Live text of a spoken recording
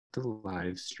the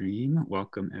live stream.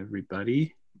 Welcome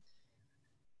everybody.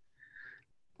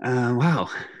 Wow,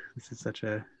 this is such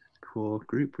a cool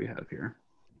group we have here.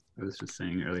 I was just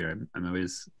saying earlier, I'm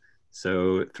always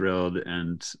so thrilled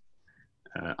and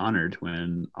honored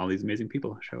when all these amazing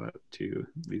people show up to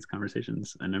these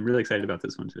conversations. And I'm really excited about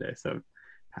this one today. So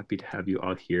happy to have you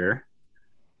all here.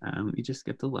 Let me just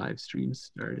get the live stream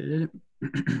started.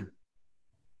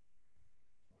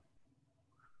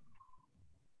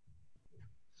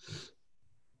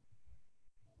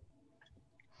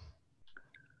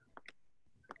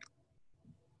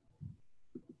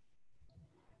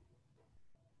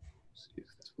 See if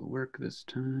this will work this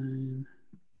time.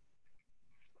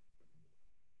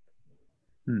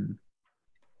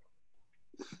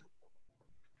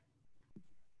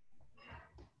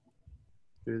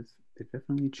 They've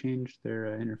definitely changed their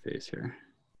interface here.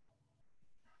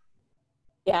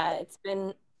 Yeah, it's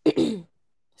been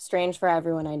strange for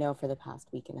everyone I know for the past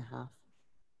week and a half.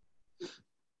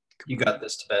 You got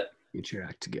this, Tibet. Get your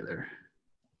act together.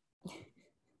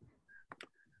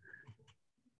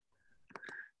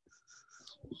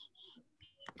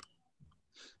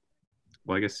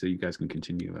 Well, I guess so you guys can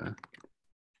continue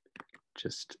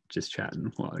just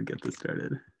chatting while I get this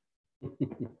started.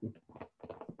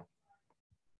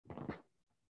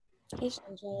 Hey,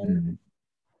 Shanjan.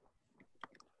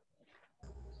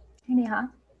 Hey,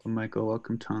 Neha. Well, Michael,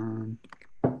 welcome, Tom.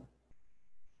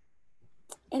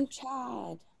 And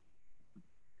Chad.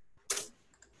 I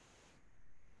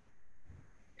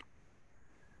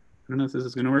don't know if this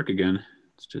is going to work again.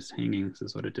 It's just hanging. This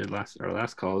is what it did our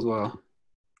last call as well.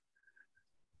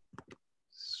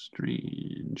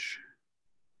 Strange.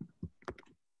 I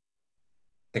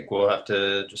think we'll have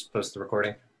to just post the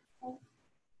recording.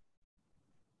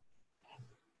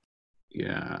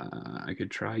 Yeah, I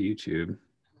could try YouTube.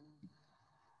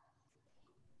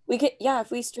 We could, yeah,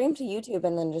 if we stream to YouTube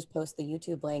and then just post the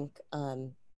YouTube link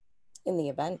in the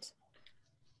event,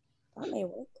 that may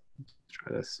work. Let's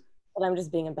try this. But I'm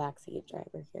just being a backseat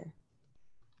driver here.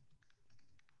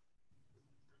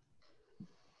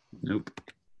 Nope,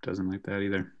 doesn't like that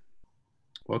either.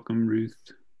 Welcome,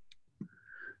 Ruth.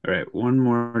 All right, one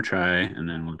more try, and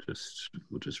then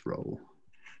we'll just roll.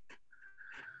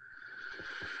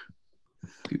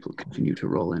 People continue to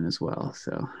roll in as well,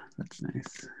 so that's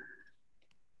nice.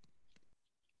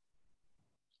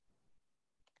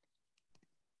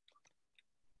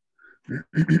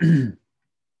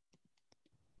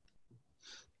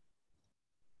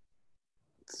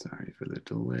 Sorry for the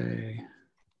delay.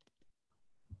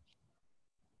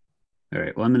 All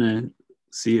right, well, I'm gonna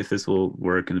see if this will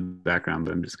work in the background,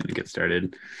 but I'm just gonna get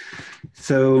started.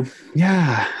 So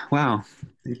yeah, wow,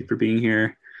 thank you for being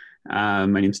here. My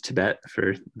name's Tibet,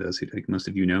 for those who think most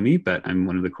of you know me, but I'm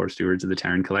one of the core stewards of the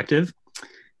Terran Collective.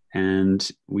 And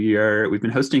we've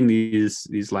been hosting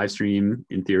these live stream,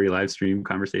 in theory, live stream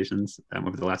conversations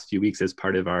over the last few weeks as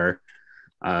part of our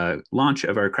launch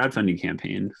of our crowdfunding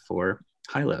campaign for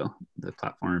Hylo, the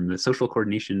platform, the social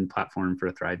coordination platform for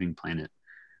a thriving planet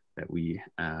that we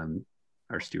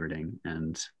are stewarding.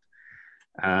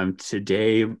 And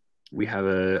today we have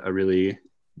a really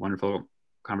wonderful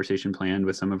conversation planned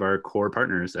with some of our core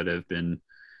partners that have been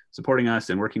supporting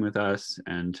us and working with us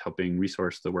and helping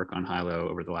resource the work on Hylo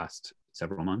over the last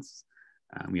several months.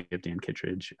 We have Dan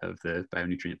Kittredge of the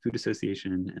Bionutrient Food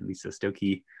Association and Lisa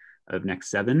Stokey of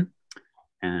Next 7.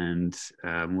 And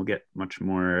we'll get much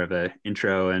more of an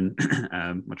intro and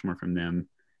much more from them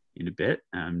in a bit.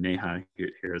 Neha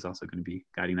here is also going to be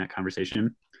guiding that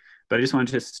conversation. But I just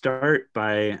wanted to start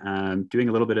by doing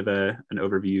a little bit of an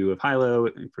overview of Hylo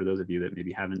for those of you that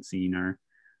maybe haven't seen our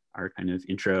kind of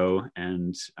intro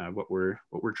and what we're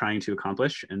trying to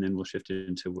accomplish, and then we'll shift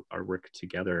into our work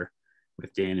together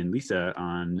with Dan and Lisa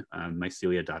on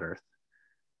Mycelia.earth.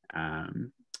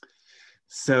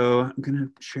 So I'm gonna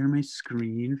share my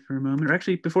screen for a moment. Or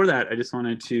actually, before that, I just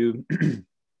wanted to.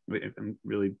 I'm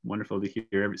really wonderful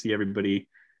to see everybody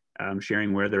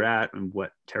sharing where they're at and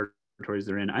what territories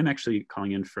they're in. I'm actually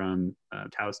calling in from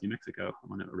Taos, New Mexico.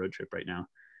 I'm on a road trip right now.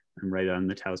 I'm right on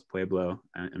the Taos Pueblo,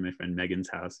 and my friend Megan's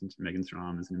house. And Megan's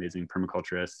mom is an amazing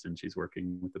permaculturist, and she's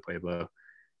working with the Pueblo.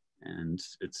 And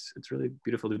it's really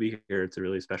beautiful to be here. It's a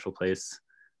really special place.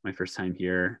 My first time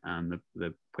here.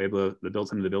 The Pueblo,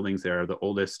 some of the buildings there are the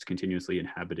oldest continuously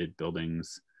inhabited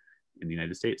buildings in the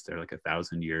United States. They're like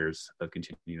 1,000 years of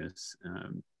continuous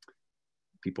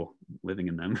people living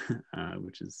in them,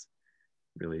 which is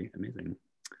really amazing.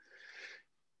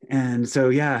 And so,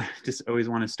 yeah, just always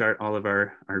want to start all of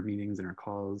our meetings and our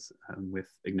calls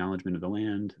with acknowledgement of the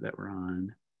land that we're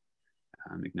on,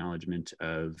 acknowledgement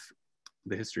of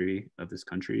the history of this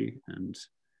country and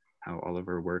how all of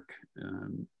our work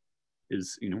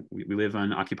is, we live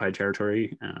on occupied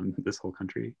territory, this whole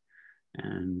country.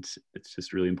 And it's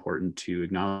just really important to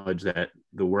acknowledge that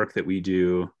the work that we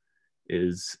do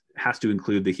has to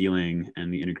include the healing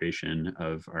and the integration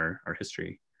of our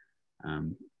history,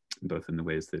 both in the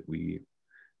ways that we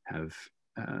have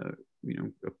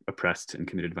oppressed and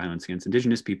committed violence against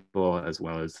indigenous people, as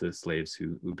well as the slaves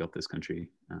who built this country,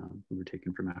 who were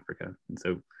taken from Africa. And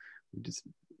so we just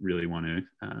really want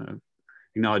to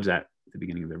acknowledge that at the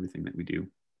beginning of everything that we do.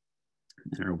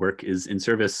 And our work is in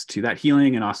service to that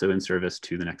healing and also in service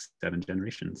to the next 7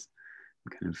 generations.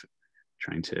 We're kind of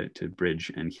trying to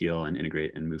bridge and heal and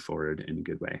integrate and move forward in a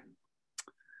good way.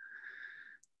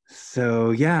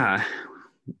 So yeah,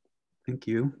 thank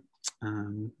you.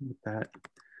 With that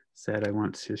said, I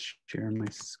want to share my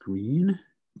screen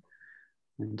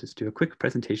and just do a quick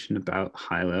presentation about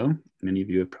Hylo. Many of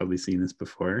you have probably seen this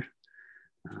before,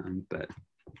 but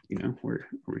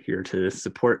we're here to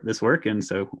support this work. And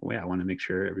so I want to make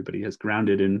sure everybody is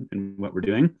grounded in what we're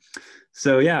doing.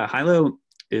 So yeah, Hylo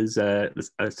is a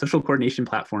social coordination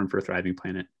platform for a thriving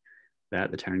planet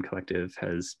that the Terran Collective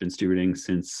has been stewarding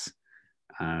since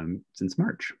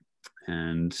March.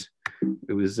 And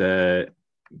it was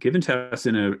given to us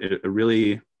in a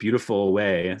really beautiful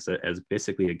way as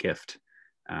basically a gift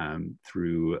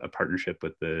through a partnership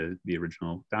with the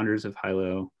original founders of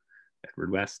Hylo,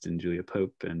 Edward West and Julia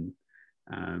Pope, and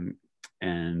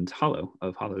Hylo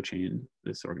of Holochain,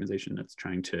 this organization that's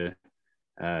trying to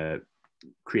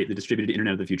create the distributed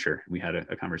internet of the future. We had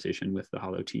a conversation with the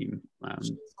Hylo team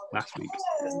last week.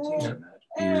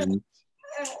 And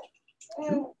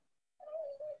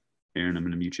Aaron, I'm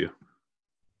going to mute you.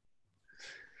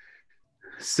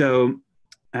 So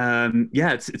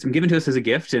it's been given to us as a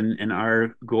gift, and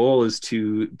our goal is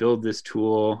to build this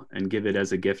tool and give it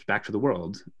as a gift back to the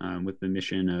world, with the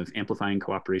mission of amplifying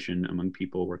cooperation among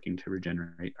people working to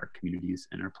regenerate our communities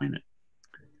and our planet.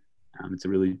 It's a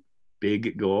really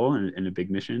big goal and a big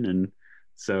mission, and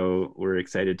so we're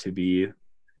excited to be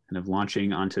kind of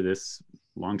launching onto this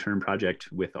long-term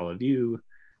project with all of you,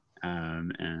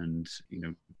 and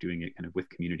doing it kind of with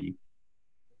community.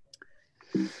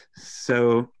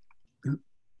 So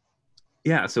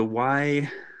so why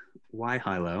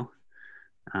Hylo?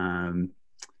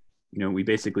 We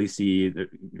basically see that,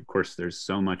 of course, there's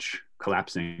so much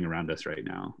collapsing around us right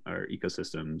now. Our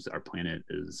ecosystems, our planet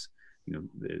is,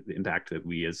 the impact that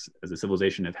we as a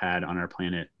civilization have had on our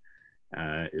planet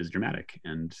is dramatic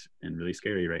and really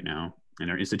scary right now.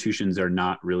 And our institutions are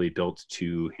not really built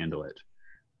to handle it.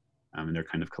 And they're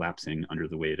kind of collapsing under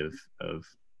the weight of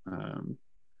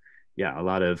a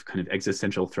lot of kind of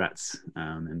existential threats,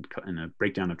 and a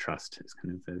breakdown of trust is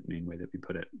kind of the main way that we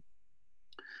put it.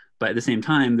 But at the same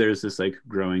time, there's this like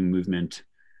growing movement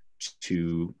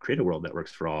to create a world that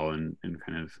works for all, and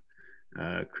kind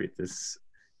of create this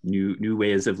new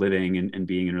ways of living and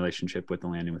being in relationship with the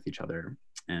land and with each other.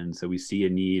 And so we see a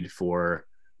need for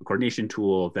a coordination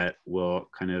tool that will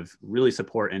kind of really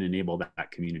support and enable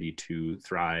that community to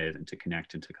thrive and to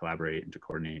connect and to collaborate and to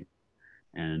coordinate.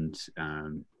 And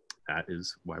that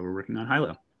is why we're working on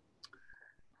Hylo.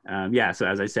 So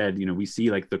as I said, we see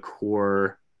like the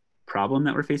core problem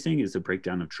that we're facing is a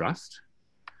breakdown of trust.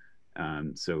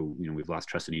 So we've lost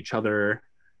trust in each other.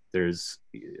 There's,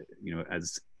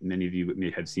 as many of you may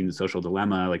have seen the Social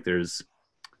Dilemma, like there's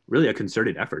really a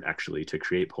concerted effort actually to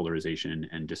create polarization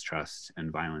and distrust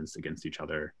and violence against each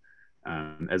other,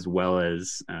 as well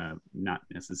as not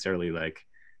necessarily like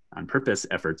on purpose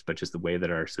efforts, but just the way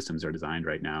that our systems are designed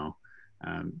right now.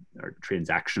 Our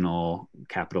transactional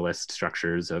capitalist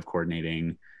structures of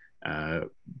coordinating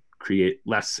create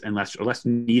less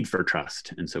need for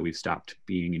trust. And so we've stopped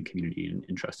being in community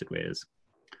in trusted ways.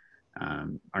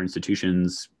 Our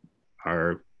institutions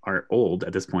are old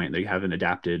at this point. They haven't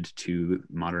adapted to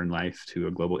modern life, to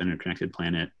a global interconnected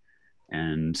planet.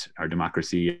 And our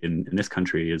democracy in this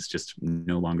country is just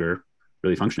no longer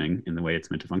really functioning in the way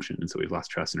it's meant to function. And so we've lost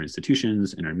trust in our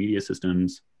institutions, in our media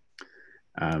systems.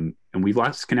 And we've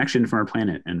lost connection from our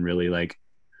planet and really like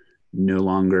no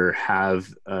longer have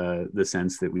the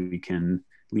sense that we can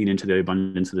lean into the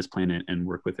abundance of this planet and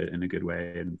work with it in a good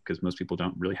way, and because most people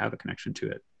don't really have a connection to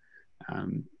it.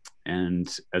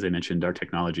 And as I mentioned, our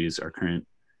technologies, our current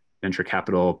venture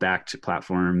capital backed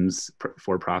platforms,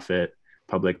 for-profit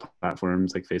public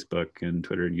platforms like Facebook and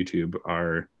Twitter and YouTube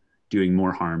are doing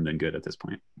more harm than good at this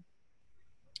point.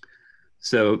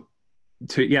 So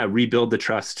to rebuild the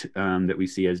trust that we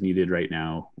see as needed right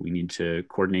now, we need to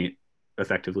coordinate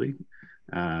effectively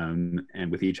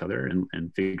and with each other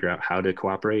and figure out how to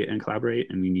cooperate and collaborate.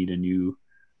 And we need a new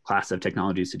class of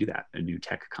technologies to do that. A new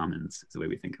tech commons is the way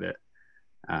we think of it.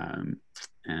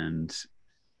 And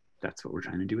that's what we're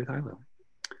trying to do with Hylo.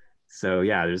 So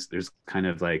yeah, there's kind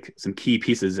of like some key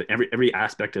pieces. Every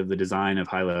aspect of the design of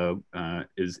Hylo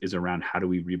is around how do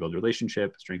we rebuild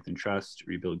relationship, strengthen trust,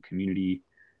 rebuild community,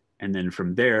 and then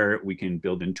from there we can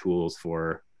build in tools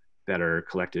for better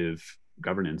collective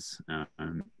governance,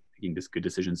 making just good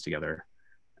decisions together.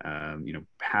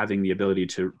 Having the ability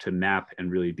to map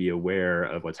and really be aware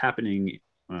of what's happening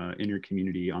in your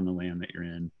community on the land that you're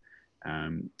in.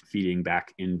 Feeding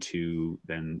back into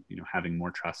then having more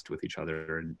trust with each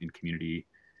other and in community,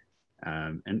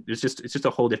 and it's just a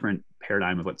whole different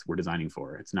paradigm of what we're designing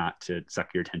for. It's not to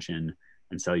suck your attention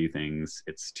and sell you things.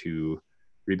 It's to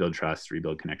rebuild trust,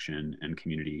 rebuild connection and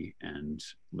community, and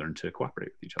learn to cooperate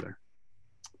with each other.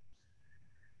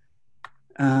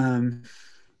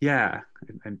 Yeah,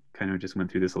 I kind of just went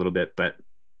through this a little bit, but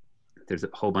there's a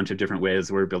whole bunch of different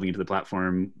ways we're building into the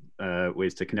platform,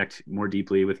 ways to connect more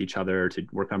deeply with each other, to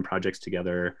work on projects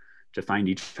together, to find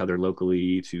each other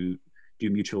locally, to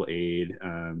do mutual aid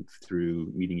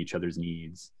through meeting each other's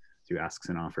needs, through asks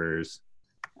and offers.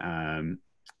 The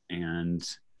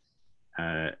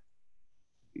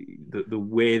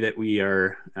way that we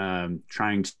are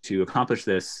trying to accomplish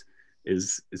this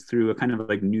is through a kind of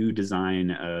like new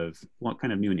design of, well,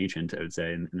 kind of new and ancient, I would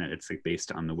say, and that it's like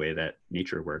based on the way that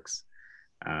nature works.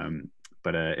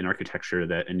 But an architecture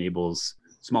that enables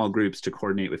small groups to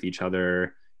coordinate with each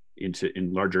other in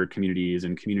larger communities,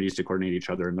 and communities to coordinate each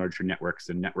other in larger networks,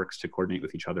 and networks to coordinate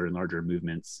with each other in larger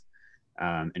movements,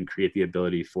 and create the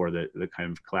ability for the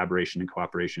kind of collaboration and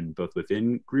cooperation both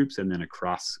within groups and then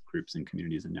across groups and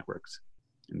communities and networks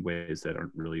in ways that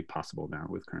aren't really possible now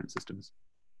with current systems.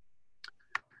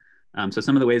 So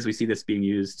some of the ways we see this being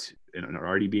used and are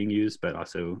already being used, but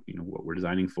also what we're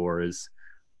designing for is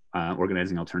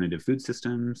organizing alternative food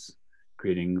systems,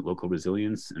 creating local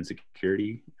resilience and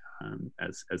security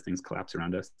as things collapse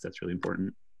around us. That's really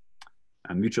important.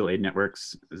 Mutual aid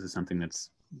networks. This is something that's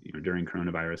during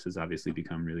coronavirus has obviously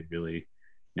become really, really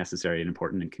necessary and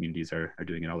important, and communities are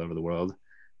doing it all over the world.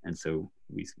 And so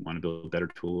we want to build better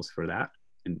tools for that.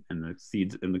 And the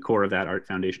seeds and the core of that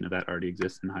foundation of that already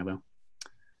exists in Hylo.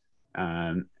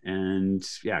 And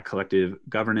yeah, collective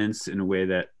governance in a way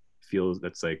that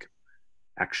that's like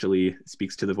actually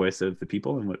speaks to the voice of the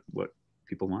people and what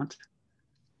people want.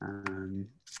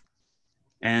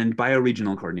 And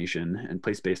bioregional coordination and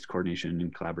place-based coordination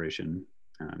and collaboration.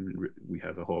 We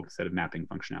have a whole set of mapping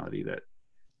functionality that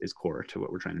is core to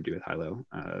what we're trying to do with Hylo,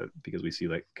 because we see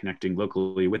like connecting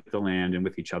locally with the land and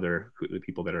with each other, the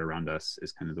people that are around us,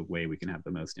 is kind of the way we can have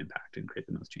the most impact and create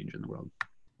the most change in the world.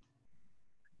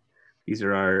 These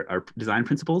are our design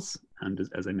principles.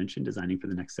 As I mentioned, designing for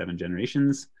the next 7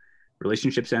 generations,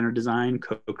 relationship-centered design,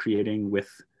 co-creating with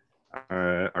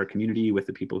our community, with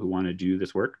the people who want to do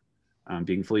this work,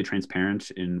 being fully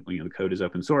transparent in, the code is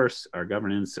open source, our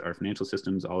governance, our financial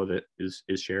systems, all of it is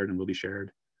shared and will be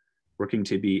shared. Working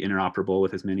to be interoperable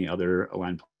with as many other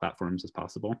aligned platforms as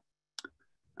possible.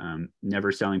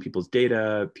 Never selling people's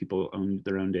data. People own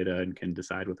their own data and can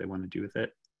decide what they want to do with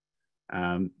it.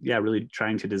 Yeah, really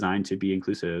trying to design to be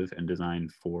inclusive and design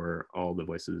for all the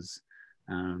voices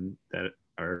that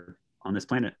are on this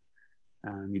planet,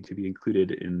 need to be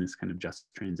included in this kind of just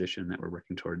transition that we're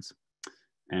working towards.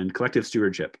 And collective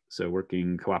stewardship, so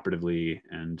working cooperatively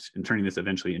and turning this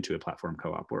eventually into a platform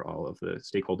co-op where all of the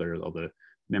stakeholders, all the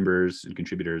members and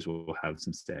contributors will have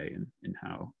some say in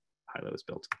how Hylo is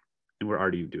built. And we're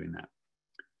already doing that.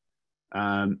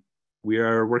 We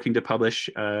are working to publish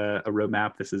a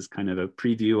roadmap. This is kind of a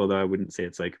preview, although I wouldn't say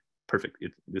it's like perfect.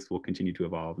 This will continue to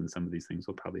evolve, and some of these things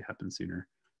will probably happen sooner.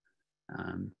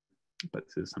 But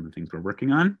this is some of the things we're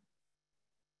working on.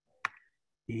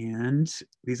 And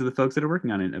these are the folks that are working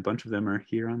on it. A bunch of them are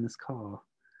here on this call.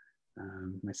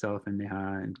 Myself and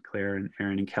Neha and Claire and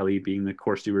Aaron and Kelly being the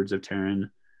core stewards of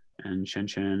Terran, and Shen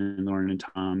and Lauren and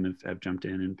Tom have jumped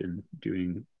in and been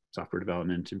doing software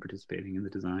development and participating in the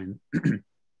design.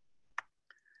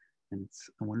 And it's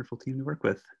a wonderful team to work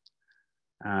with.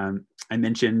 I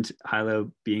mentioned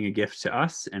Hylo being a gift to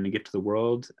us and a gift to the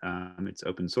world. It's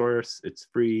open source, it's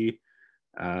free.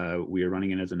 We are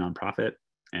running it as a nonprofit,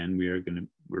 and we're going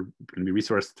to be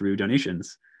resourced through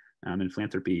donations and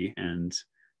philanthropy. And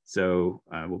so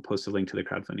we'll post a link to the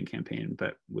crowdfunding campaign,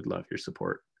 but would love your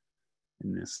support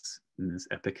in this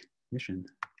epic mission.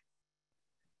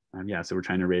 Yeah, so we're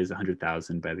trying to raise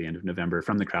 100,000 by the end of November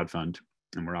from the crowdfund,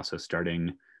 and we're also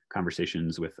starting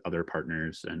conversations with other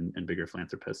partners and bigger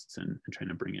philanthropists, and trying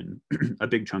to bring in a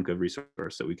big chunk of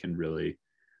resource so we can really,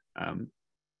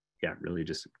 yeah, really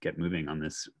just get moving on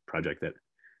this project that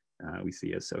we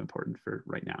see as so important for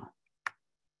right now.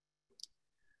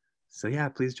 So yeah,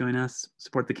 please join us,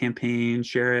 support the campaign,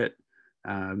 share it.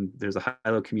 There's a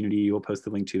Hylo community we'll post the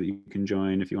link to that you can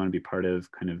join if you want to be part of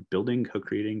kind of building,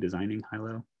 co-creating, designing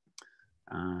Hylo.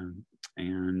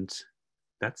 And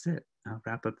that's it. I'll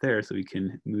wrap up there so we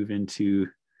can move into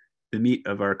the meat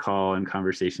of our call and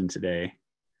conversation today.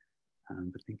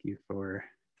 But thank you for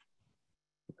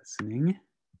listening,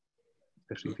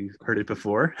 especially if you've heard it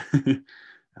before. And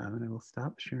I will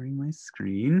stop sharing my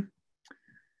screen.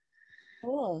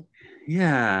 Cool.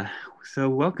 Yeah, so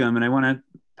welcome. And I want to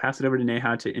pass it over to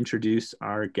Neha to introduce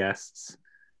our guests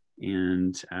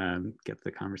and get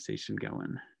the conversation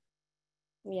going.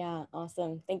 Yeah,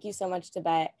 awesome. Thank you so much,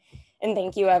 Tibet. And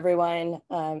thank you, everyone,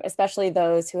 especially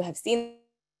those who have seen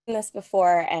this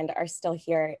before and are still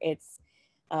here. It's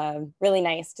really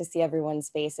nice to see everyone's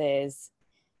faces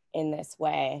in this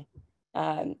way.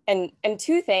 And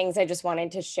two things I just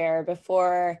wanted to share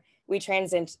before we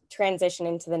transition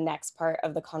into the next part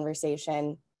of the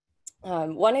conversation.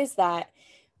 One is that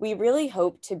we really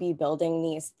hope to be building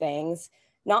these things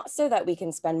not so that we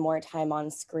can spend more time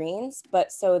on screens,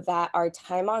 but so that our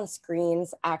time on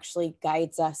screens actually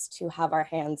guides us to have our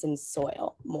hands in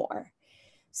soil more.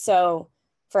 So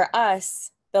for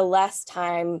us, the less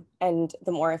time and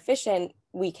the more efficient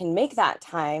we can make that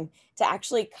time to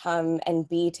actually come and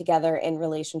be together in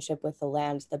relationship with the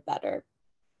land, the better.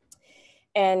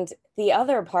 And the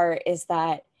other part is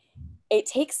that it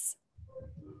takes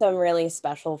some really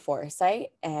special foresight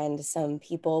and some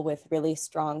people with really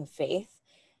strong faith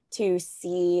to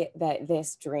see that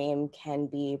this dream can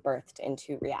be birthed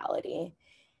into reality.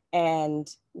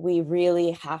 And we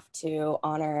really have to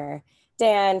honor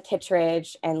Dan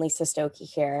Kittredge and Lisa Stokey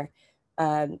here.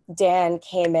 Dan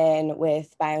came in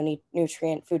with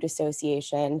Bionutrient Food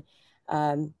Association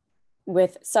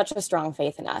with such a strong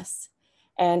faith in us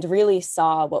and really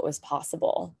saw what was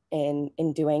possible in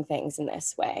doing things in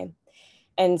this way.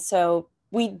 And so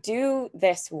we do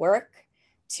this work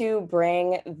to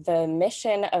bring the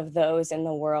mission of those in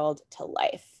the world to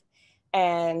life.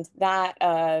 And that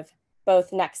of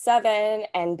both Next 7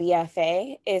 and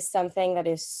BFA is something that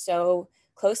is so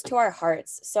close to our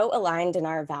hearts, so aligned in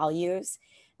our values,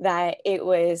 that it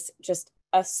was just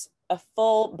a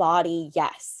full body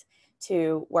yes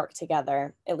to work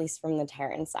together, at least from the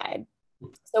Terran side.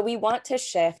 So we want to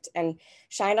shift and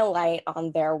shine a light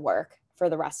on their work for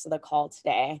the rest of the call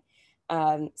today.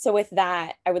 So with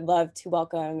that, I would love to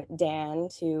welcome Dan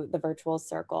to the virtual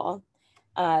circle.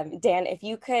 Dan, if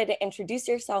you could introduce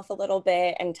yourself a little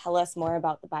bit and tell us more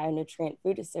about the Bionutrient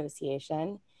Food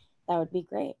Association, that would be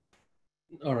great.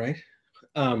 All right.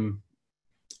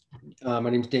 My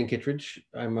name is Dan Kittredge.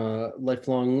 I'm a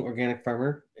lifelong organic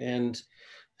farmer and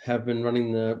have been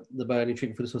running the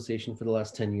Bionutrient Food Association for the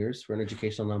last 10 years. We're an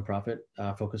educational nonprofit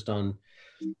focused on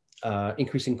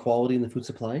increasing quality in the food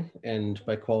supply. And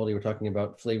by quality, we're talking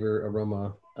about flavor,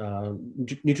 aroma,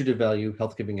 nutritive value,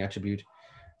 health-giving attribute,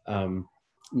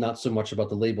 not so much about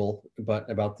the label, but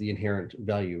about the inherent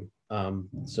value.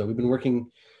 So we've been working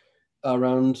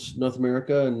around North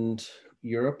America and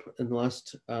Europe in the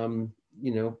last,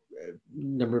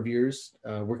 number of years,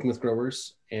 working with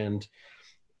growers. And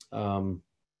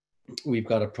we've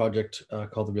got a project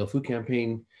called the Real Food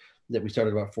Campaign that we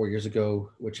started about 4 years ago,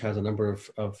 which has a number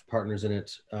of partners in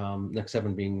it, Next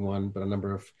 7 being one, but a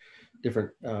number of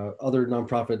different other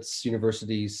nonprofits,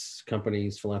 universities,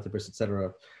 companies, philanthropists, et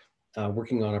cetera,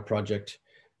 working on a project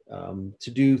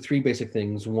to do three basic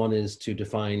things. One is to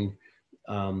define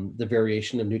the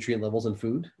variation of nutrient levels in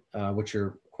food, which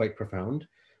are quite profound,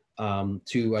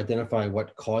 to identify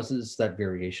what causes that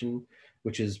variation,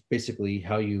 which is basically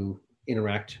how you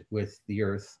interact with the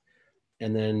earth,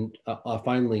 and then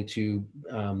finally to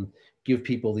give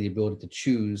people the ability to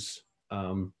choose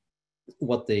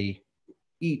what they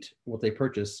eat, what they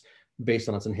purchase based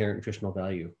on its inherent nutritional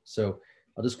value. So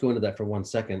I'll just go into that for 1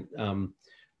 second.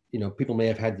 People may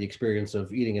have had the experience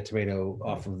of eating a tomato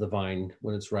off of the vine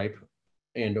when it's ripe,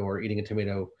 and or eating a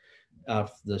tomato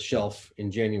off the shelf in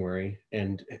January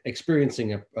and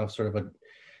experiencing a sort of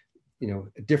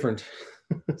a different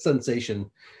sensation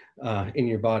in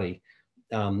your body.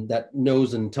 That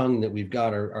nose and tongue that we've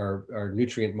got are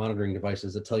nutrient monitoring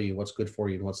devices that tell you what's good for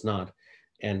you and what's not.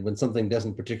 And when something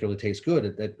doesn't particularly taste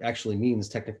good, that actually means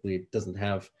technically it doesn't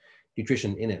have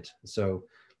nutrition in it. So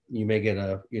you may get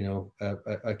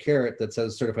a carrot that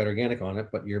says certified organic on it,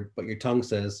 but your tongue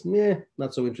says, meh,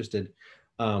 not so interested.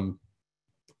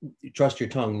 Trust your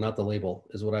tongue, not the label,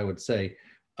 is what I would say.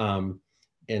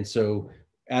 And so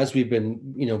as we've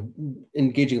been,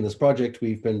 engaging in this project,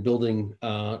 we've been building,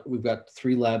 we've got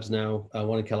 3 labs now,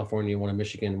 one in California, one in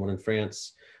Michigan, one in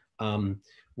France,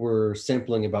 we're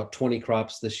sampling about 20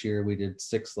 crops this year. We did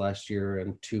 6 last year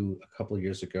and 2 a couple of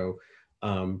years ago.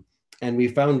 And we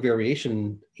found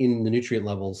variation in the nutrient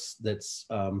levels that's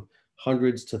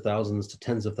hundreds to thousands to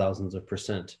tens of thousands of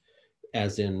 %,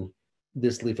 as in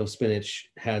this leaf of spinach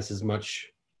has as much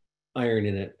iron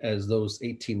in it as those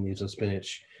 18 leaves of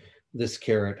spinach. This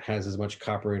carrot has as much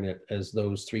copper in it as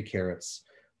those 3 carrots.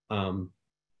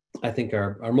 I think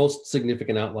our most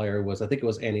significant outlier was, I think it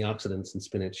was antioxidants in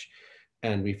spinach.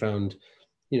 And we found,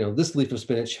 this leaf of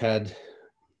spinach had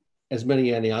as many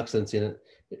antioxidants in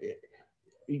it.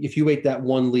 If you ate that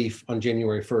one leaf on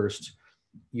January 1st,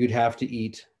 you'd have to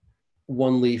eat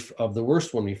one leaf of the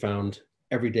worst one we found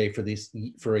every day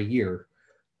for a year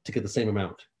to get the same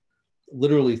amount.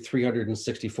 Literally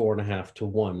 364.5 to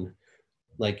 1.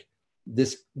 Like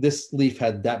this leaf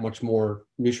had that much more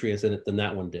nutrients in it than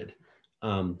that one did.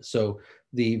 So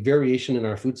the variation in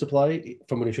our food supply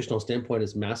from a nutritional standpoint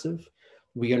is massive.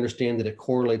 We understand that it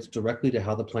correlates directly to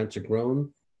how the plants are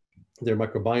grown, their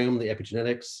microbiome, the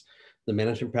epigenetics, the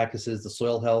management practices, the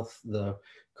soil health, the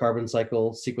carbon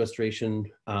cycle, sequestration,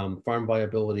 farm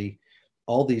viability.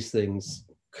 All these things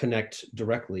connect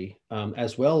directly,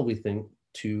 as well, we think,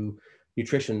 to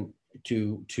nutrition,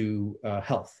 to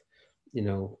health.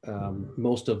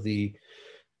 Most of the,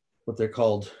 what they're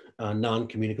called,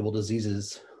 non-communicable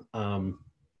diseases,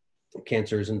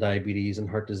 cancers and diabetes and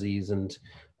heart disease and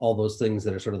all those things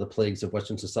that are sort of the plagues of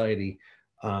Western society,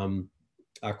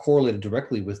 are correlated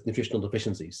directly with nutritional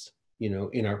deficiencies.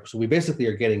 So we basically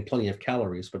are getting plenty of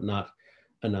calories, but not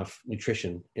enough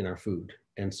nutrition in our food.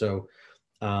 And so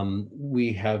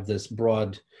we have this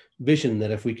broad vision that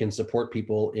if we can support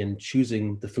people in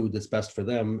choosing the food that's best for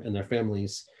them and their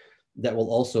families, that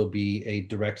will also be a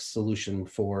direct solution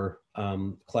for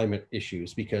climate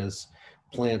issues, because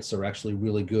plants are actually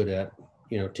really good at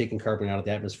taking carbon out of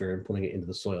the atmosphere and putting it into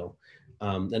the soil,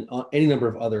 and any number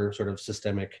of other sort of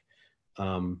systemic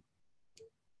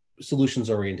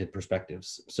solutions-oriented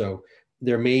perspectives. So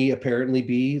there may apparently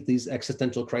be these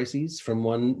existential crises from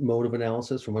one mode of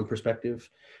analysis, from one perspective.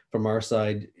 From our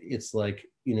side, it's like,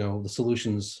 the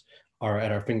solutions are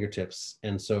at our fingertips,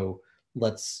 and so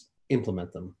let's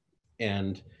implement them.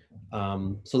 And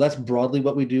so that's broadly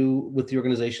what we do with the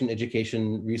organization: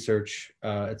 education, research,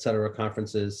 et cetera,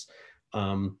 conferences.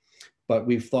 But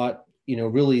we've thought,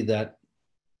 really that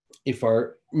if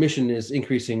our mission is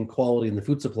increasing quality in the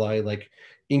food supply, like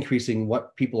increasing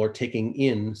what people are taking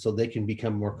in so they can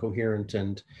become more coherent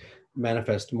and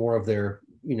manifest more of their,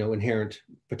 inherent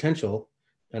potential.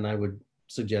 And I would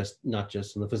suggest not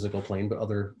just in the physical plane, but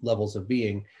other levels of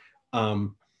being,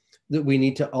 that we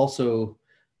need to also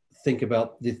think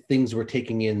about the things we're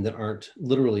taking in that aren't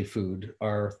literally food: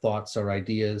 our thoughts, our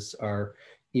ideas, our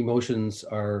emotions,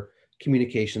 our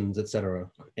communications, et cetera.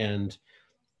 And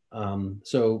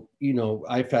so,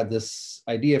 I've had this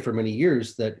idea for many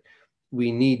years that we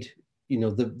need,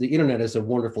 the internet is a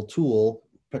wonderful tool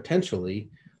potentially,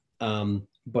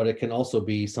 but it can also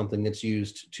be something that's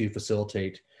used to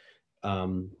facilitate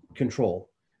control.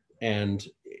 And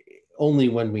only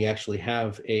when we actually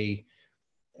have a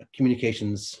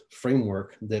communications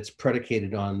framework that's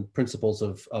predicated on principles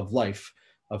of life,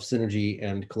 of synergy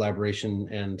and collaboration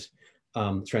and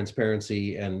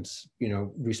transparency and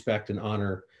respect and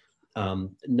honor,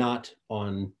 not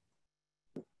on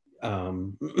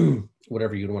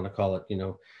whatever you'd want to call it,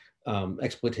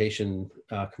 exploitation,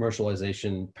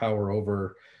 commercialization, power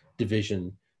over,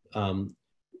 division.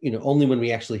 Only when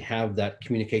we actually have that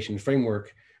communication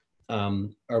framework,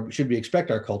 or should we expect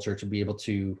our culture to be able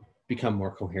to become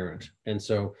more coherent. And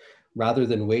so rather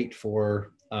than wait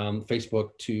for Facebook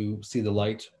to see the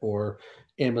light, or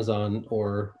Amazon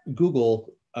or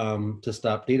Google to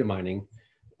stop data mining,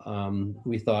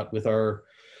 we thought with our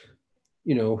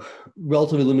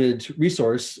relatively limited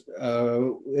resource,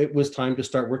 it was time to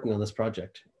start working on this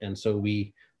project. And so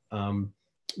we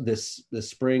this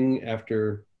spring,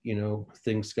 after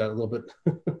things got a little bit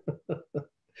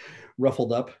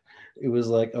ruffled up, it was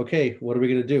like, okay, what are we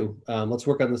going to do? Let's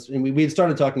work on this. And we had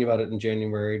started talking about it in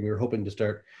January, and we were hoping to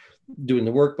start doing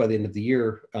the work by the end of the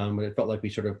year, but it felt like we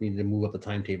sort of needed to move up the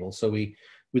timetable. So we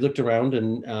looked around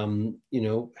and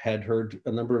had heard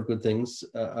a number of good things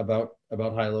about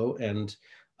Hylo, and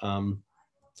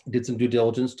did some due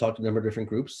diligence, talked to a number of different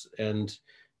groups, and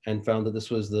found that this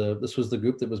was the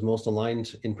group that was most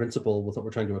aligned in principle with what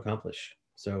we're trying to accomplish.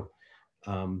 So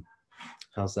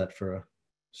how's that for a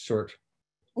short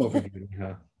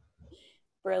overview?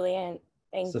 Brilliant.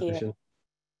 Thank you.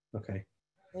 Okay.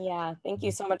 Yeah, thank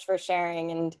you so much for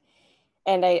sharing.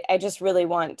 And I just really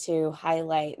want to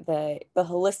highlight the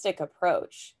holistic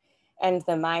approach and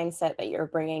the mindset that you're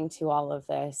bringing to all of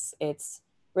this. It's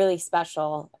really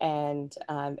special, and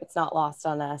it's not lost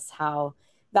on us how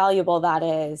valuable that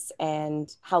is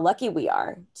and how lucky we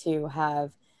are to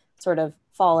have sort of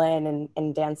fallen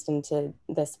and danced into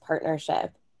this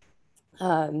partnership.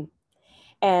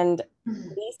 And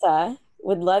Lisa,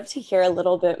 would love to hear a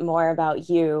little bit more about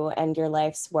you and your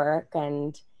life's work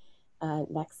and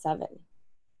Next 7.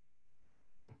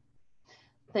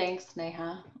 Thanks,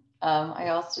 Neha. I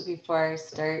also, before I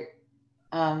start,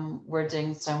 we're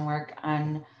doing some work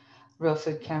on Real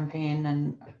Food Campaign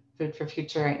and Food for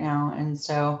Future right now. And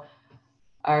so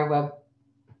our web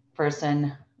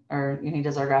person, or he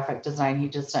does our graphic design, he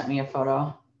just sent me a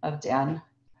photo of Dan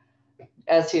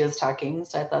as he was talking.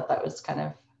 So I thought that was kind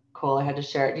of cool. I had to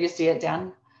share it. Do you see it,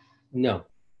 Dan? No.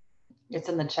 It's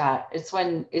in the chat. It's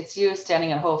when it's you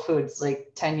standing at Whole Foods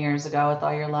like 10 years ago with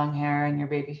all your long hair and your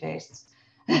baby face.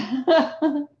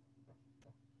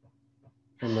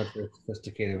 I'm not very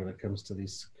sophisticated when it comes to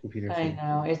these computer I things.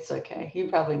 know, it's okay. You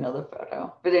probably know the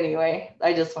photo. But anyway,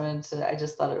 I just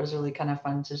thought it was really kind of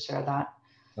fun to share that.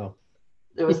 Oh.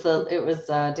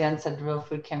 Dan said Real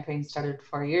Food Campaign started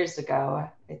 4 years ago.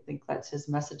 I think that's his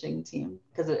messaging team,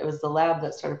 because it was the lab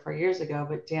that started 4 years ago,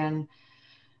 but Dan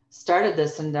started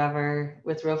this endeavor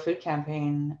with Real Food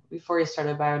Campaign before he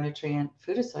started Bionutrient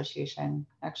Food Association,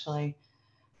 actually.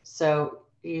 So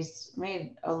he's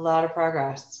made a lot of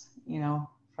progress,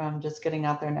 from just getting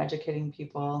out there and educating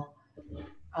people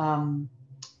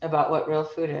about what real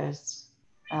food is,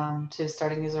 to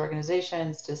starting these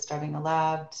organizations, to starting a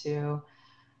lab, to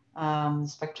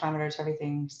spectrometer, to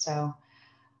everything. So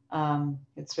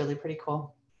it's really pretty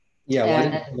cool. Yeah, well, I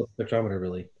didn't tell the spectrometer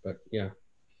really, but yeah.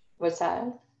 What's that?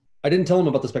 I didn't tell him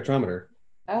about the spectrometer.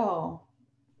 Oh,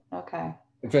 okay.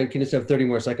 In fact, can you just have 30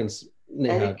 more seconds,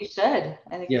 Neha? I think you should.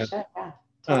 You should, yeah.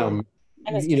 Totally.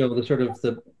 The sort of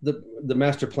the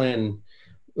master plan,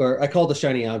 or I call it the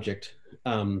shiny object,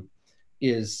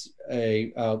 is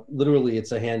literally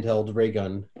it's a handheld ray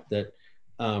gun that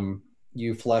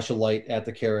you flash a light at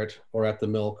the carrot or at the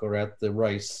milk or at the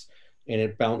rice, and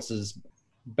it bounces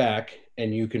back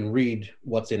and you can read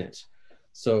what's in it.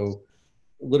 So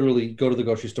literally go to the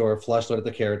grocery store, flashlight at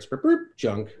the carrots, burp, burp,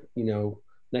 junk,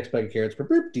 next bag of carrots, burp,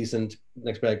 burp, decent,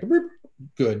 next bag, burp, burp,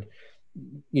 good.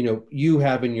 You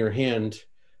have in your hand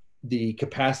the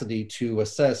capacity to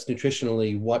assess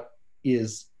nutritionally what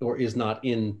is or is not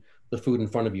in the food in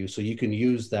front of you. So you can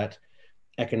use that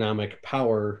economic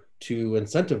power to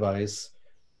incentivize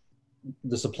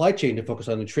the supply chain to focus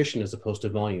on nutrition as opposed to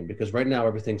volume, because right now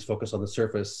everything's focused on the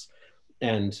surface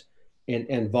and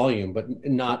volume, but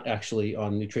not actually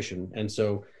on nutrition. And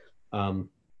so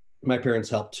my parents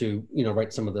helped to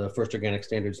write some of the first organic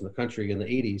standards in the country in the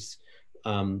 80s.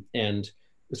 And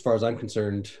as far as I'm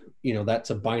concerned,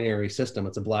 that's a binary system.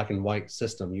 It's a black and white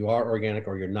system. You are organic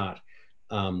or you're not.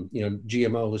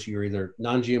 GMOs, you're either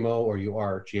non-GMO or you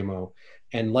are GMO.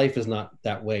 And life is not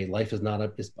that way. Life is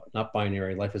not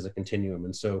binary. Life is a continuum.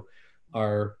 And so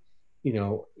our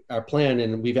plan,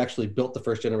 and we've actually built the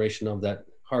first generation of that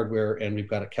hardware, and we've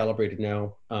got it calibrated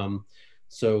now.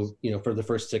 So, for the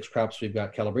first 6 crops we've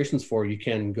got calibrations for, you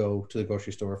can go to the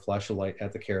grocery store, flash a light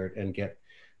at the carrot, and get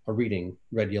a reading,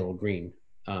 red, yellow, green.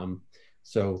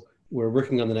 So we're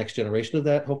working on the next generation of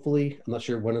that, hopefully. I'm not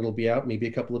sure when it'll be out, maybe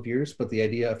a couple of years, but the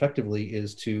idea effectively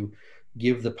is to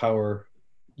give the power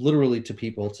literally to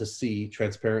people to see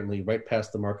transparently right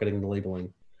past the marketing and the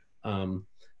labeling, and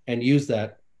use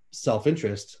that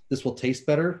self-interest. This will taste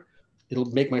better.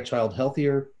 It'll make my child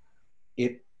healthier.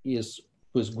 It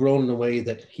was grown in a way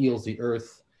that heals the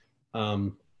earth.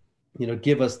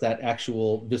 Give us that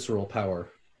actual visceral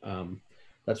power.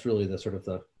 That's really the sort of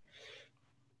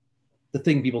the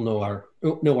thing people know our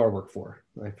work for.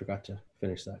 I forgot to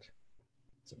finish that.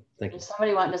 So thank you. There's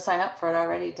somebody wanting to sign up for it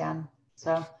already, Dan.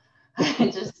 So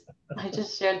I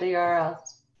just shared the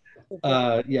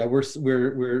URLs. Yeah,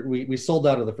 we sold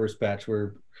out of the first batch.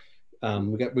 We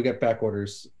got back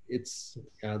orders. It's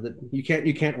you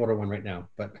can't order one right now,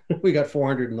 but we got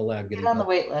 400 in the lab. Get on the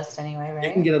wait list anyway, right?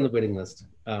 You can get on the waiting list.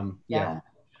 Yeah.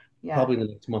 Probably in the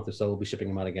next month or so we'll be shipping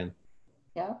them out again.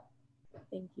 Yeah.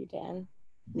 Thank you, Dan.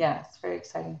 Yeah, it's very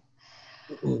exciting.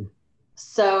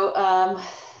 So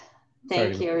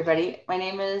thank you, everybody. My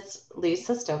name is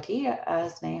Lisa Stokey,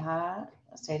 as Neha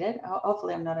stated.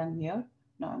 Hopefully I'm not on mute.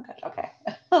 No, I'm good. Okay.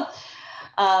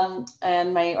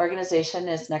 And my organization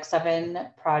is Next 7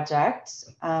 Project,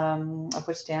 of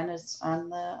which Dan is on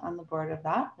the board of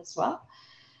that as well.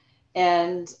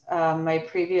 And my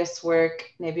previous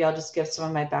work, maybe I'll just give some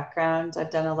of my background.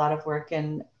 I've done a lot of work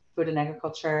in food and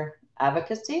agriculture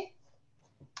advocacy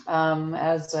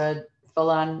as a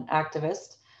full-on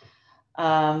activist.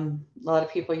 A lot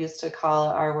of people used to call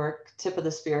our work tip of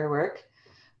the spear work.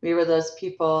 We were those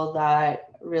people that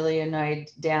really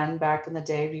annoyed Dan back in the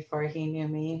day before he knew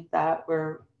me, that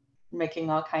were making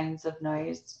all kinds of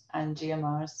noise on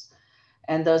GMOs.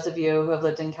 And those of you who have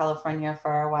lived in California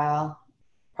for a while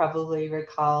probably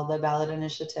recall the ballot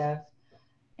initiative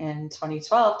in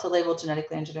 2012 to label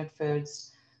genetically engineered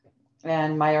foods.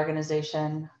 And my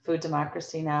organization, Food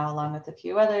Democracy Now, along with a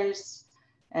few others,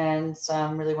 and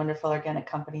some really wonderful organic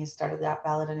companies started that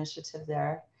ballot initiative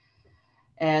there.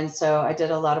 And so I did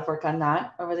a lot of work on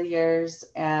that over the years,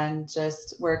 and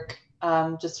just work,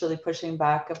 just really pushing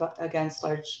back against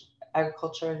large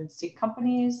agriculture and seed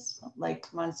companies like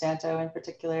Monsanto in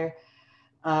particular.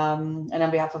 And on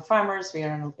behalf of farmers, we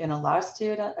are in a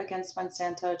lawsuit against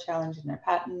Monsanto, challenging their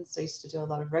patents. I used to do a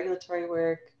lot of regulatory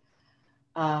work,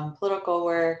 political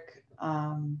work.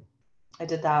 I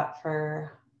did that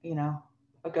for,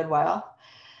 a good while.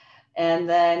 And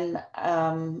then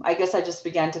I guess I just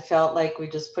began to feel like we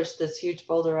just pushed this huge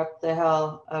boulder up the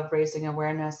hill of raising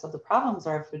awareness of the problems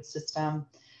of our food system,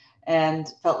 and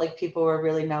felt like people were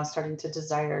really now starting to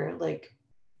desire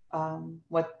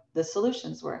what the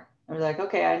solutions were. They were like,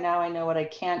 okay, now I know what I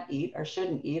can't eat or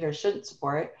shouldn't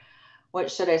support.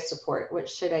 What should I support? What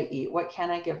should I eat? What can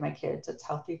I give my kids that's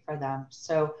healthy for them?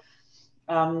 So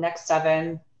Next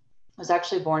 7 was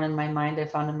actually born in my mind. I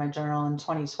found in my journal in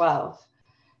 2012.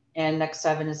 And Next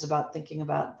 7 is about thinking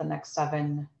about the next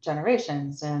 7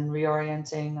 generations and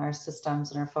reorienting our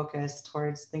systems and our focus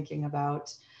towards thinking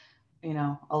about,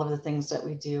 all of the things that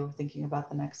we do, thinking about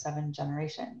the next 7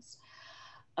 generations.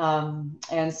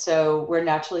 And so we're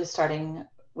naturally starting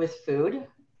with food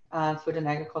and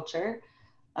agriculture.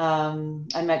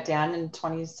 I met Dan in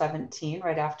 2017,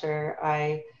 right after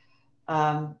I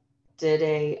did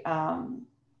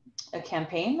a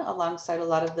campaign alongside a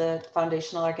lot of the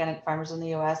foundational organic farmers in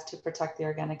the US to protect the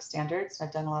organic standards.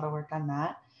 I've done a lot of work on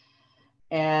that.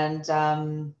 And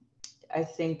I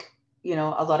think,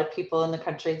 a lot of people in the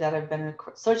country that have been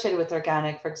associated with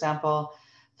organic, for example,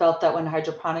 felt that when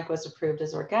hydroponic was approved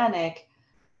as organic,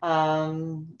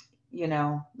 that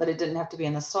it didn't have to be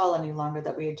in the soil any longer,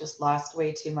 that we had just lost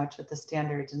way too much with the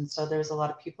standards. And so there's a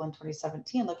lot of people in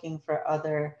 2017 looking for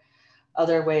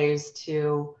other ways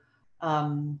to,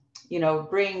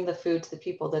 bring the food to the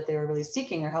people that they were really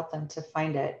seeking, or help them to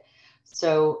find it.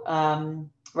 So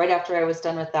right after I was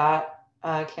done with that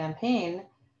campaign,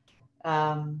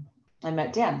 I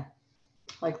met Dan,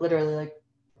 literally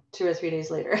 2 or 3 days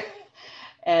later.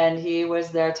 And he was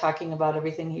there talking about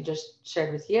everything he just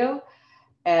shared with you.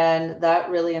 And that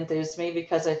really enthused me,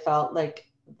 because I felt like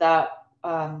that,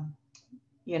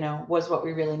 was what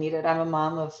we really needed. I'm a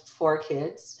mom of 4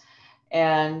 kids,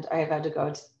 and I have had to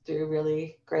go through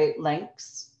really great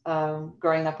lengths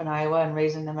growing up in Iowa and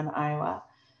raising them in Iowa,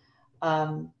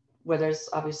 where there's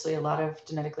obviously a lot of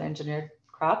genetically engineered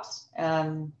crops,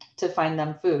 to find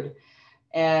them food.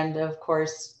 And of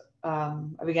course, I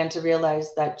began to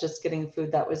realize that just getting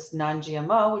food that was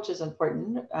non-GMO, which is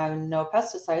important, no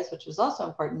pesticides, which was also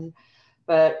important,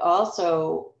 but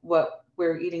also what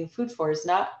we're eating food for is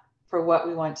not for what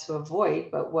we want to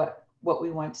avoid, but what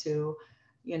we want to,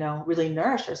 really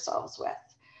nourish ourselves with.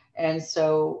 And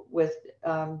so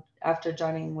after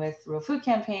joining with Real Food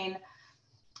Campaign,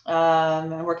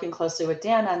 and working closely with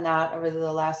Dan on that over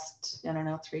the last,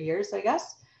 3 years, I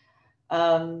guess,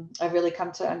 I've really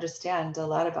come to understand a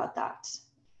lot about that.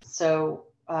 So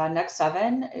Next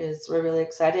 7 is, we're really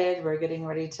excited. We're getting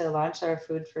ready to launch our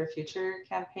Food for Future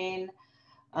campaign,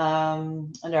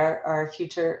 and our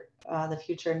future, the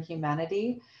future in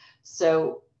humanity.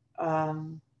 So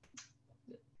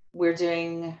we're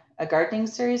doing a gardening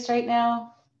series right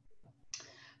now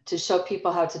to show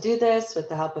people how to do this with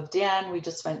the help of Dan. We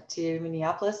just went to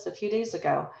Minneapolis a few days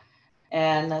ago,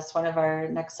 and that's one of our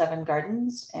Next 7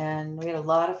 gardens. And we had a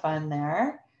lot of fun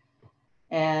there.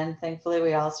 And thankfully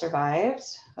we all survived,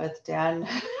 with Dan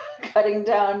cutting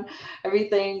down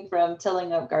everything from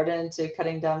tilling up garden to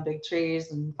cutting down big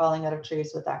trees and falling out of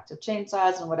trees with active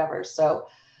chainsaws and whatever. So,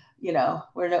 we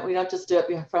don't just do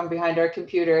it from behind our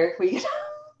computer. We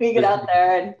get out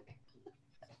there and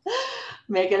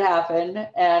make it happen.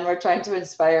 And we're trying to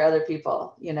inspire other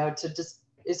people,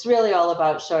 it's really all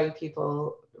about showing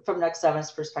people from Next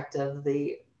 7's perspective,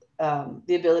 the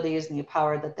abilities and the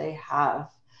power that they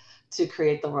have to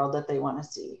create the world that they want to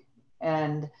see.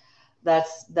 And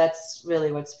that's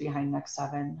really what's behind Next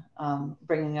 7,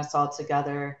 bringing us all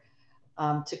together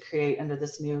to create under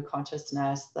this new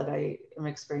consciousness that I am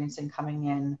experiencing coming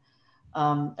in,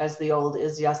 as the old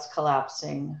is yes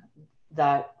collapsing,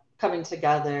 that coming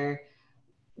together,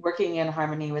 working in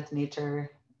harmony with nature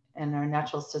and our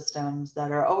natural systems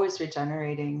that are always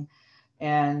regenerating.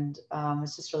 And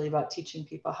it's just really about teaching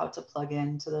people how to plug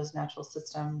into those natural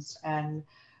systems. And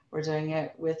we're doing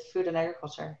it with food and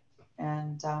agriculture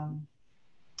and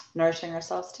nourishing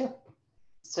ourselves too.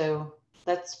 So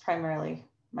that's primarily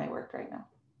my work right now.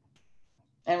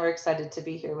 And we're excited to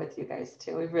be here with you guys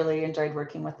too. We've really enjoyed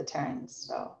working with the Terrans.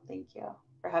 So thank you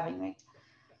for having me.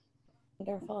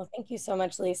 Wonderful. Thank you so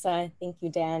much, Lisa. Thank you,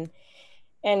 Dan.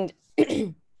 And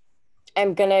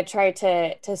I'm gonna try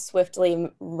to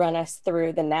swiftly run us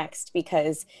through the next,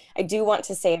 because I do want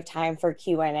to save time for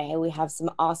Q&A. We have some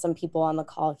awesome people on the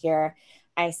call here.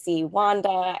 I see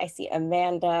Wanda, I see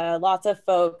Amanda, lots of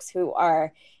folks who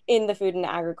are in the food and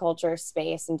agriculture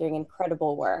space and doing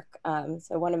incredible work. So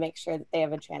I want to make sure that they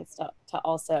have a chance to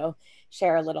also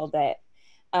share a little bit.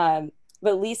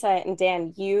 But Lisa and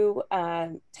Dan, you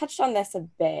touched on this a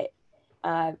bit,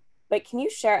 but can you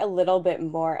share a little bit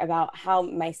more about how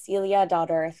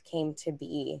Mycelia.Earth came to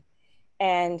be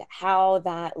and how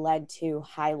that led to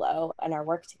Hylo and our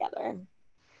work together?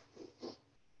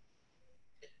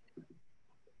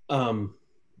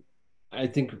 I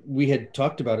think we had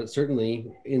talked about it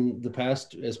certainly in the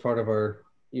past as part of our,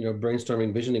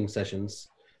 brainstorming visioning sessions,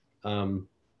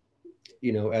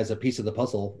 as a piece of the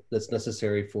puzzle that's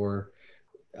necessary for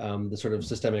the sort of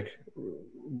systemic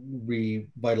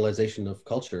revitalization of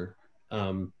culture.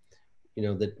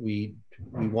 That we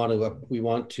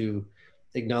want to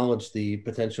acknowledge the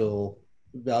potential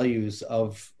values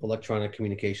of electronic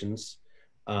communications,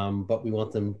 but we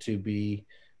want them to be.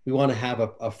 We want to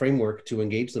have a framework to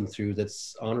engage them through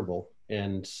that's honorable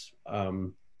and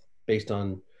based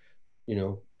on,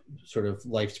 sort of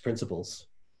life's principles.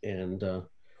 And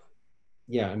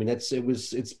yeah, I mean, it's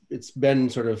been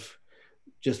sort of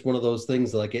just one of those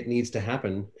things, like it needs to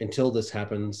happen. Until this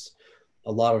happens,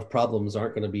 a lot of problems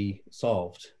aren't going to be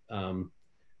solved.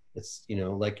 It's,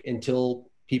 like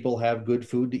until people have good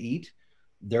food to eat,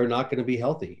 they're not going to be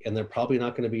healthy, and they're probably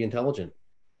not going to be intelligent.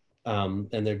 And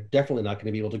they're definitely not going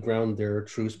to be able to ground their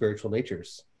true spiritual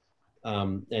natures.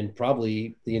 And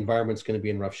probably the environment's going to be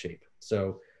in rough shape.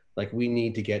 So like, we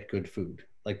need to get good food.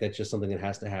 Like, that's just something that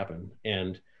has to happen.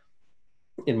 And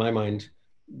in my mind,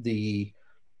 the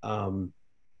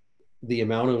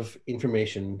amount of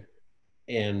information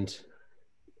and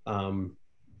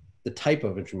the type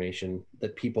of information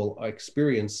that people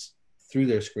experience through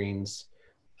their screens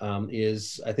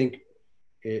is, I think,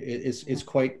 it's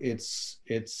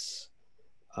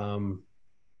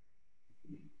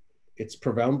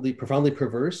profoundly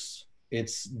perverse.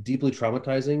 It's deeply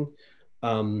traumatizing.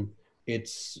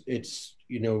 It's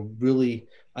really,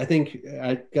 I think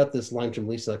I got this line from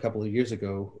Lisa a couple of years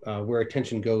ago, where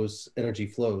attention goes, energy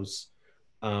flows.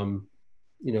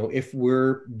 If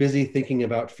we're busy thinking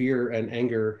about fear and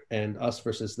anger and us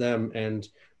versus them and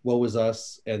woe is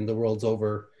us and the world's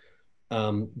over,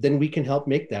 then we can help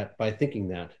make that by thinking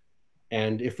that.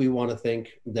 And if we want to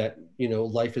think that,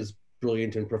 life is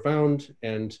brilliant and profound,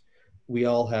 and we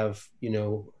all have,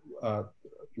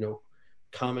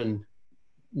 common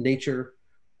nature,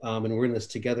 and we're in this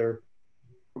together,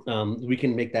 we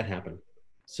can make that happen.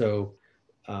 So,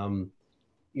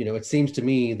 it seems to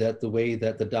me that the way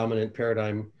that the dominant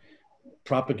paradigm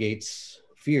propagates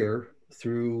fear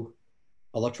through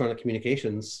electronic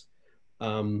communications,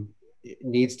 it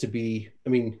needs to be, I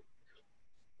mean,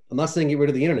 I'm not saying get rid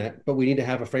of the internet, but we need to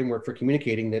have a framework for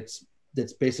communicating that's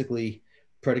basically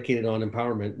predicated on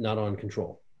empowerment, not on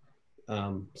control.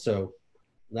 So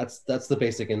that's the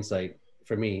basic insight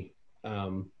for me.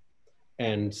 And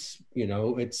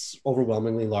it's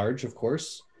overwhelmingly large, of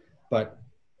course, but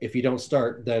if you don't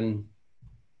start, then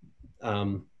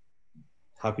how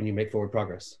can you make forward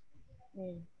progress?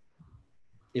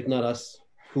 If not us,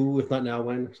 who? If not now,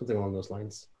 when? Something along those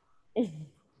lines.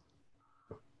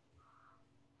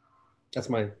 That's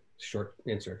my short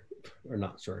answer, or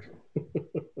not short.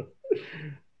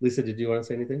 Lisa, did you want to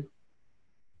say anything?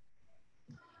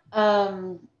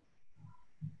 Well,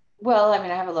 I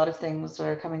mean, I have a lot of things that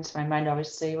are coming to my mind,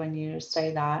 obviously, when you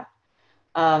say that.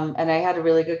 And I had a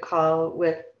really good call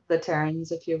with the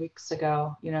Terrans a few weeks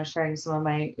ago, sharing some of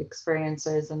my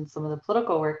experiences and some of the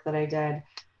political work that I did.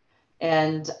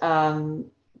 And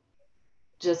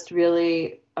just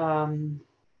really,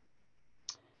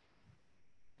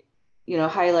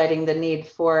 highlighting the need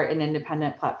for an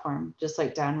independent platform, just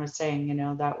like Dan was saying,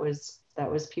 that was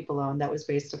people owned, that was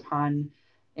based upon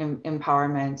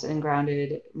empowerment and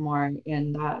grounded more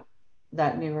in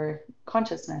that newer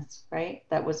consciousness, right?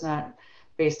 That was not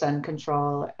based on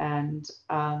control and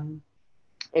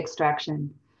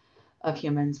extraction of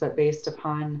humans, but based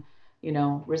upon,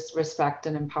 respect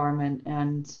and empowerment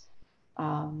and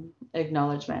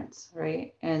acknowledgement,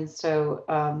 right? And so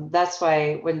that's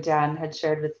why when Dan had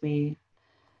shared with me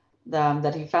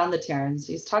that he found the Terrans,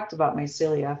 he's talked about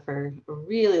mycelia for a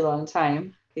really long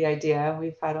time. The idea,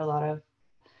 we've had a lot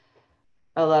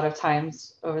of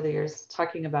times over the years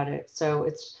talking about it. So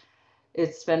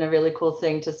it's been a really cool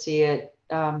thing to see it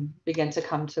begin to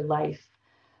come to life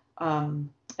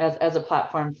as a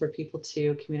platform for people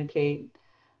to communicate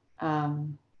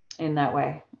in that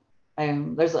way.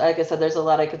 There's, like I said, there's a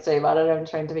lot I could say about it. I'm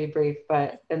trying to be brief,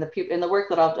 but in the work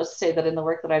that I'll just say that in the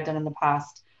work that I've done in the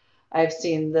past, I've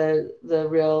seen the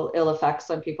real ill effects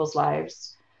on people's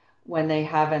lives when they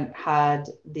haven't had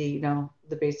the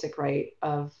basic right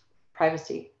of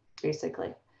privacy,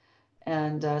 basically,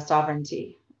 and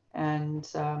sovereignty. And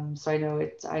so I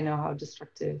know how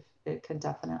destructive it can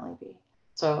definitely be.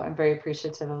 So I'm very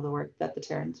appreciative of the work that the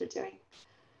Terrans are doing.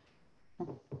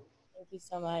 Thank you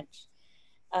so much.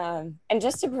 And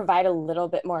just to provide a little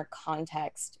bit more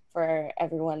context for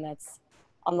everyone that's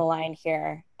on the line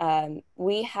here,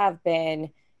 we have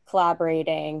been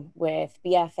collaborating with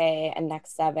BFA and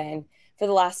Next 7 for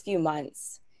the last few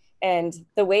months. And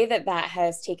the way that that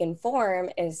has taken form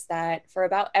is that for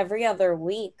about every other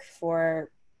week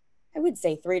for, I would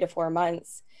say, 3 to 4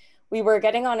 months, we were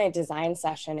getting on a design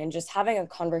session and just having a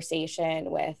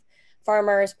conversation with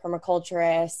farmers,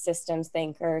 permaculturists, systems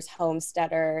thinkers,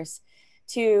 homesteaders,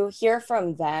 to hear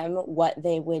from them what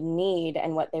they would need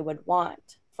and what they would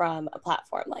want from a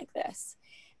platform like this.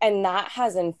 And that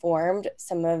has informed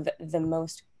some of the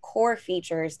most core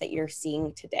features that you're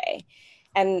seeing today.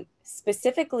 And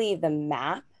specifically the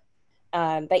map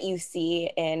that you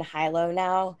see in Hylo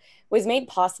now was made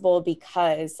possible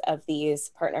because of these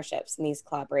partnerships and these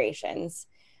collaborations.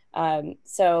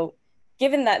 So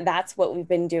given that that's what we've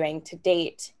been doing to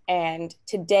date, and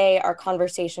today our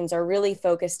conversations are really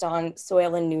focused on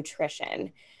soil and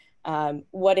nutrition.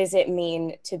 What does it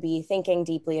mean to be thinking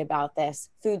deeply about this?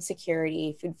 Food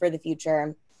security, food for the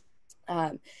future.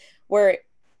 We're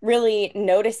really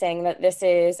noticing that this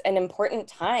is an important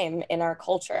time in our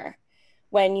culture.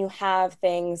 When you have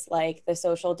things like The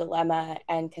Social Dilemma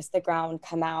and Kiss the Ground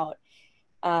come out,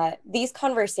 these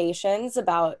conversations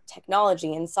about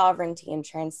technology and sovereignty and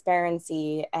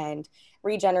transparency and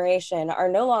regeneration are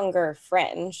no longer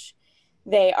fringe.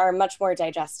 They are much more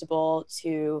digestible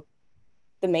to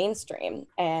the mainstream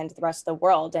and the rest of the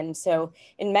world. And so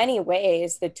in many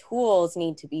ways, the tools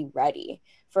need to be ready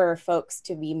for folks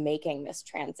to be making this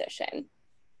transition.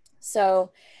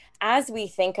 So as we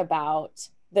think about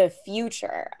the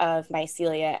future of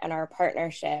Mycelia and our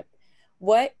partnership,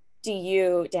 what do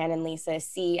you, Dan and Lisa,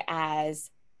 see as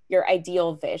your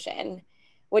ideal vision?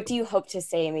 What do you hope to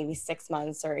say maybe 6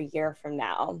 months or a year from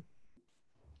now?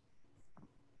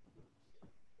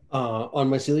 On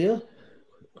Mycelia,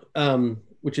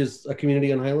 which is a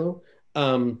community on Hylo,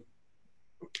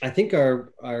 I think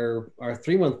our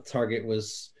 3-month target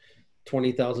was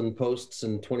 20,000 posts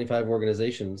and 25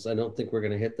 organizations. I don't think we're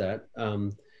going to hit that,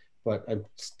 but I'm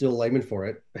still aiming for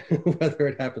it, whether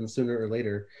it happens sooner or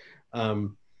later.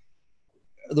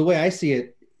 The way I see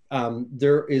it,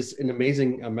 there is an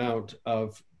amazing amount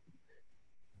of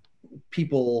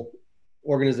people,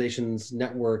 organizations,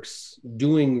 networks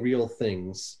doing real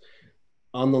things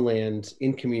on the land,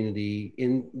 in community,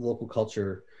 in local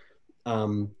culture,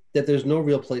 that there's no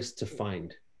real place to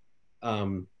find.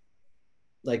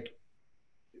 Like,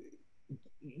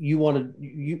 you want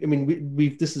to, I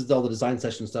mean, this is all the design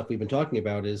session stuff we've been talking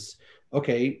about is,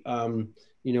 okay,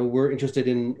 we're interested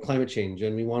in climate change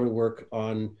and we want to work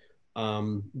on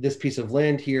this piece of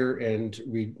land here and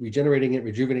regenerating it,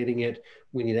 rejuvenating it.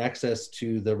 We need access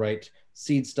to the right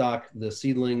seed stock, the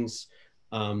seedlings,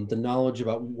 the knowledge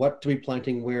about what to be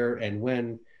planting where and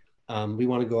when. We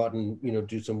want to go out and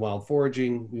do some wild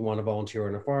foraging. We want to volunteer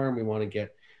on a farm. We want to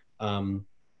get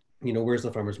where's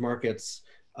the farmers markets?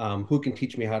 Who can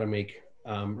teach me how to make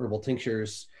herbal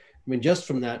tinctures? I mean, just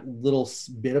from that little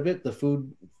bit of it, the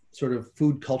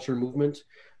food culture movement,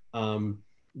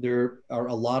 there are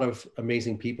a lot of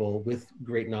amazing people with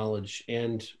great knowledge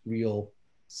and real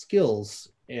skills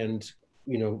and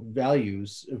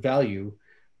value,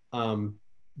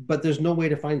 but there's no way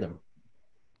to find them.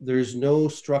 There's no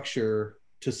structure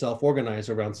to self-organize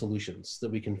around solutions that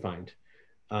we can find.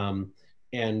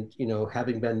 And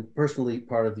having been personally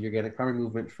part of the organic farming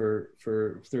movement for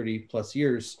 30 plus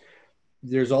years,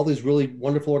 there's all these really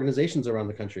wonderful organizations around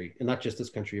the country, and not just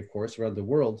this country, of course, around the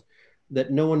world,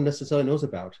 that no one necessarily knows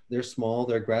about. They're small,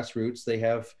 they're grassroots, they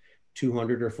have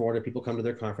 200 or 400 people come to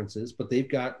their conferences, but they've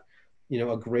got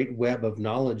a great web of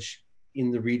knowledge in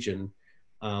the region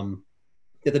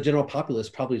that the general populace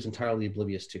probably is entirely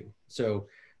oblivious to. So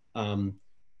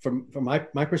from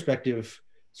my perspective,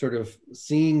 sort of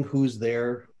seeing who's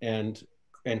there and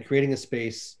creating a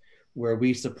space where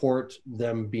we support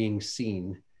them being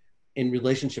seen in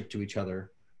relationship to each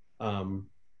other,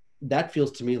 that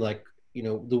feels to me like, you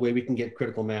know, the way we can get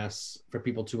critical mass for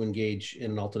people to engage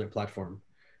in an alternate platform.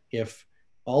 If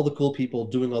all the cool people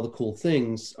doing all the cool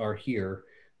things are here,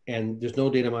 and there's no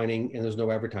data mining and there's no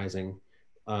advertising,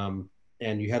 and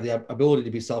you have the ability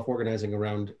to be self-organizing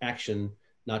around action,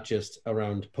 not just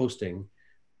around posting,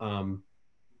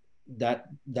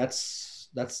 that's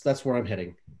where I'm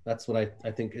heading. That's what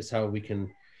I think is how we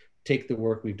can take the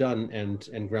work we've done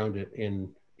and ground it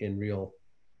in real,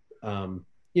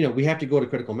 you know, we have to go to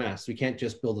critical mass. We can't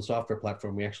just build a software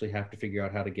platform. We actually have to figure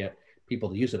out how to get people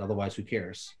to use it. Otherwise, who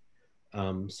cares?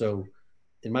 So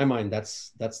in my mind,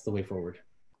 that's the way forward.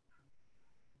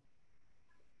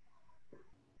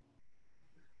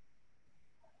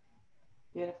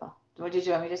 Beautiful. Did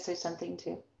you want me to say something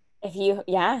too? If you,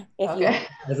 yeah, if Okay.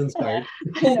 As inspired.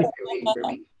 I know you're waiting for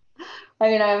me. I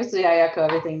mean, obviously, I echo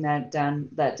everything that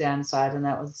Dan said, and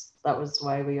that was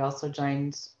why we also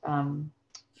joined,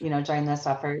 you know, joined this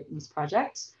effort, this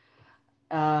project.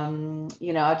 You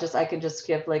know, I can just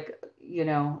give, like, you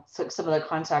know, some of the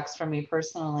context from me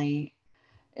personally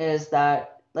is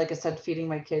that, like I said, feeding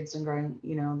my kids and growing,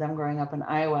 you know, them growing up in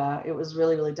Iowa, it was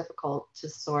really, really difficult to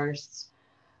source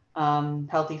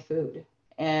healthy food.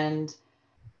 And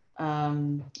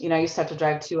you know, I used to have to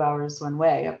drive 2 hours one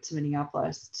way up to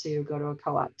Minneapolis to go to a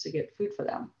co-op to get food for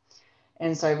them.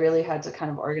 And so I really had to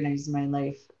kind of organize my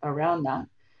life around that.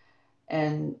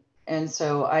 And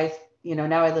so I, you know,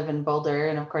 now I live in Boulder,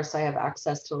 and of course I have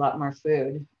access to a lot more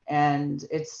food. And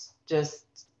it's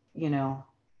just, you know,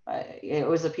 it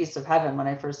was a piece of heaven when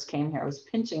I first came here. I was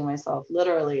pinching myself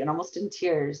literally and almost in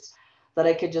tears that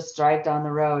I could just drive down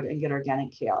the road and get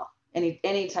organic kale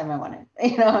anytime I wanted.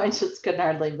 You know, I just couldn't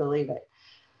hardly believe it.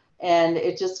 And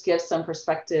it just gives some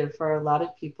perspective for a lot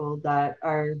of people that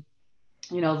are,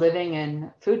 you know, living in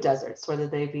food deserts, whether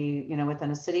they be, you know,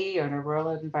 within a city or in a rural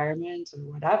environment or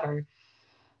whatever.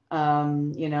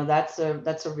 You know, that's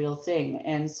a real thing.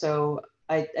 And so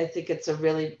I think it's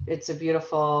a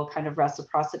beautiful kind of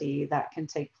reciprocity that can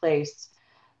take place,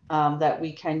 that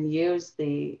we can use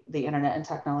the internet and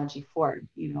technology for,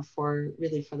 you know, for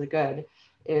really for the good,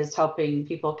 is helping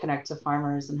people connect to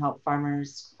farmers and help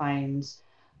farmers find,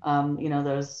 you know,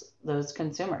 those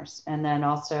consumers. And then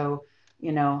also,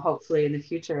 you know, hopefully in the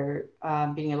future,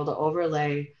 being able to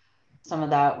overlay some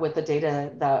of that with the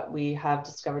data that we have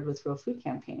discovered with Real Food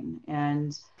Campaign.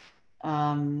 And,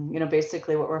 you know,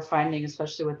 basically what we're finding,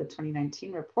 especially with the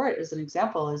 2019 report as an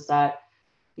example, is that,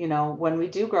 you know, when we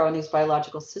do grow in these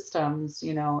biological systems,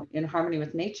 you know, in harmony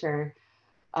with nature,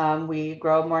 we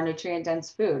grow more nutrient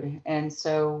dense food. And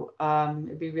so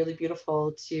it'd be really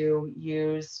beautiful to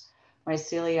use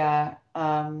mycelia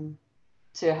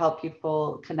to help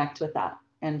people connect with that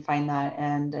and find that.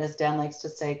 And as Dan likes to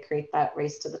say, create that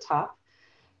race to the top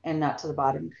and not to the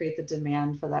bottom, create the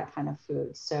demand for that kind of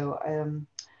food. So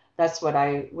that's what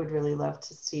I would really love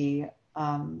to see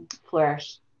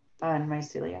flourish on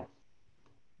mycelia.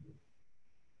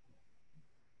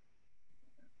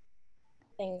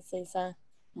 Thanks, Lisa.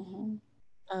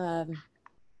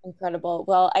 Incredible.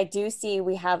 Well, I do see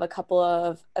we have a couple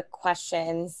of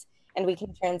questions, and we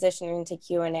can transition into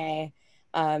Q&A.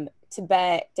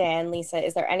 Tibet, Dan, Lisa,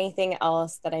 is there anything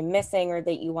else that I'm missing or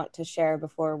that you want to share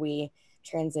before we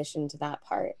transition to that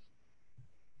part?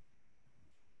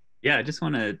 Yeah, I just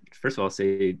want to, first of all,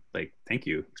 say, like, thank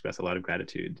you, express a lot of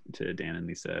gratitude to Dan and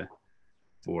Lisa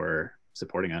for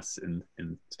supporting us, and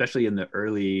especially in the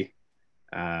early,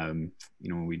 you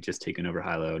know, when we just taken over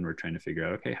Hylo and we're trying to figure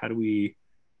out, okay, how do we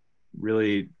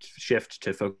really shift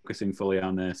to focusing fully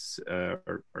on this,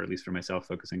 or at least for myself,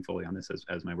 focusing fully on this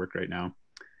as my work right now.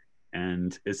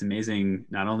 And it's amazing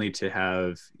not only to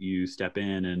have you step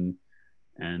in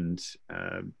and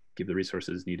give the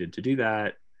resources needed to do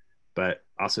that, but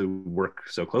also work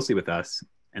so closely with us.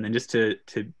 And then just to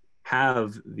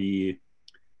have the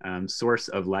source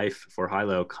of life for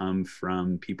Hylo come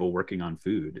from people working on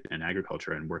food and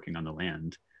agriculture and working on the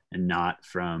land, and not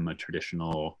from a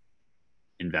traditional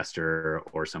investor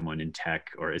or someone in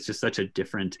tech, or it's just such a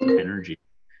different energy.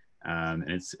 And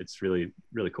it's really,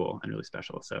 really cool and really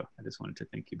special. So I just wanted to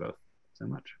thank you both so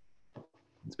much.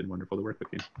 It's been wonderful to work with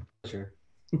you. Sure.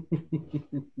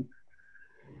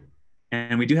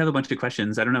 And we do have a bunch of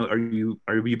questions. I don't know, are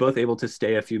you both able to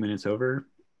stay a few minutes over?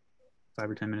 5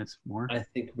 or 10 minutes more? I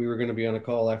think we were going to be on a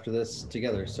call after this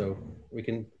together, so we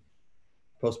can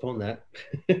postpone that.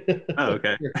 Oh,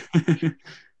 okay.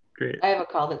 Great. I have a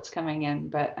call that's coming in,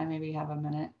 but I maybe have a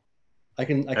minute. I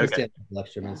can Okay. stay up for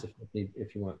extra minutes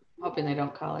if you want. Hoping they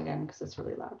don't call again because it's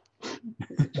really loud.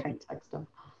 Try and text them.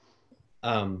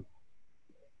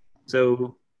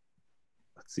 So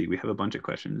let's see, we have a bunch of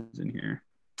questions in here.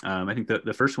 I think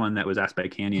the first one that was asked by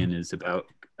Canyon is about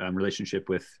relationship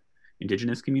with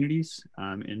Indigenous communities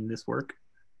in this work.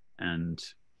 And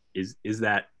is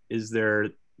there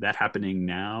that happening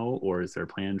now, or is there a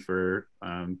plan for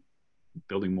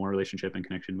building more relationship and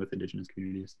connection with Indigenous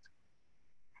communities?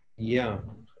 Yeah,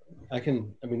 I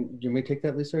mean, you may take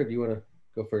that, Lisa, or do you want to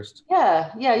go first?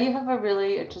 Yeah, you have a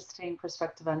really interesting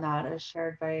perspective on that as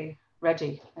shared by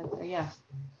Reggie. Yeah.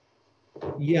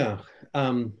 Yeah.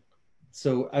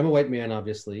 So I'm a white man,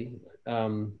 obviously,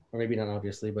 or maybe not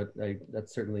obviously, but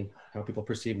that's certainly how people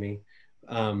perceive me.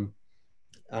 I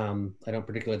don't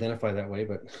particularly identify that way,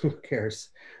 but who cares?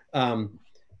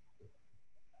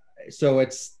 So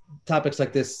it's topics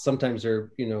like this sometimes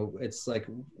are, it's like,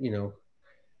 you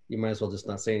might as well just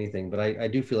not say anything, but I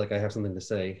do feel like I have something to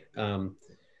say. I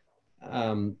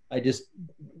just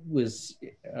was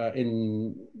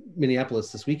in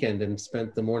Minneapolis this weekend and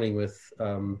spent the morning with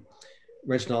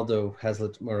Reginaldo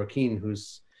Hazlet Marroquin,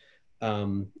 who's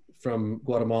from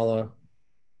Guatemala,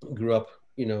 grew up,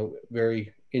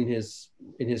 very in his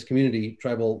community,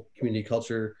 tribal community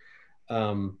culture.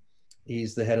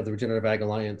 He's the head of the Regenerative Ag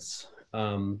Alliance,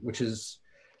 which is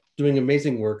doing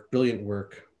amazing work, brilliant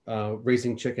work,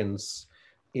 raising chickens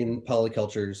in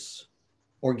polycultures,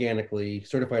 organically,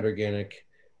 certified organic,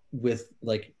 with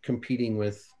like competing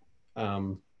with,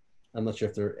 I'm not sure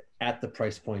if they're at the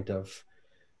price point of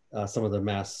some of the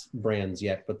mass brands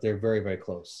yet, but they're very, very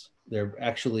close. They're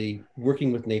actually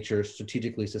working with nature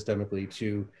strategically, systemically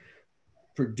to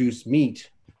produce meat,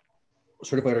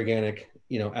 certified organic,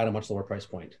 at a much lower price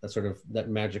point. That's sort of that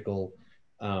magical,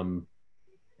 middle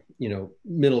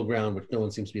ground, which no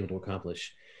one seems to be able to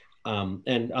accomplish.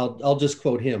 And I'll just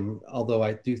quote him, although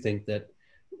I do think that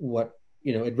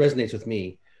it resonates with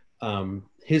me.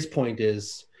 His point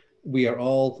is, we are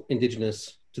all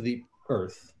indigenous to the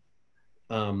earth.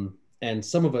 And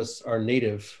some of us are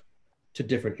native to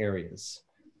different areas.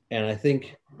 And I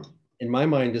think, in my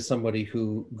mind, as somebody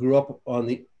who grew up on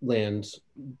the land,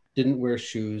 didn't wear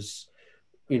shoes,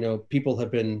 people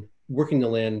have been working the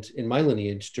land in my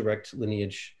lineage, direct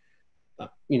lineage,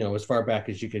 as far back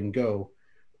as you can go.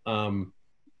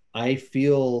 I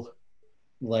feel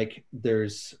like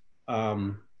there's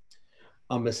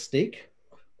a mistake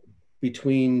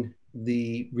between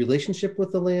the relationship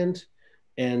with the land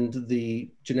and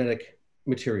the genetic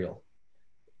material.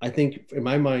 I think, in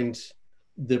my mind,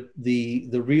 the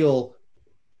real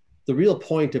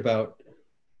point about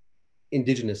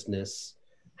indigenousness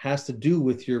has to do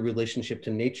with your relationship to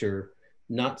nature,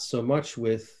 not so much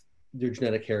with your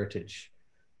genetic heritage.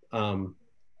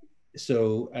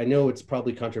 So I know it's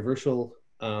probably controversial.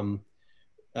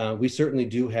 We certainly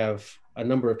do have a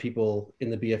number of people in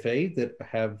the BFA that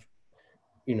have,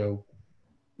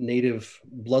 native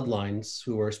bloodlines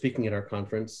who are speaking at our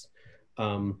conference.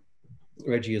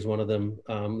 Reggie is one of them.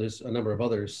 There's a number of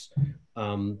others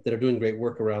that are doing great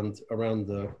work around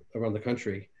the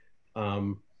country.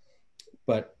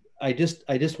 But I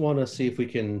just want to see if we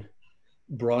can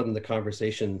broaden the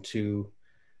conversation to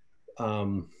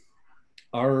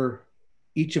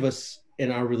each of us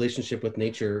in our relationship with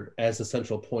nature as a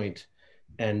central point,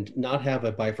 and not have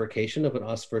a bifurcation of an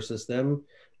us versus them.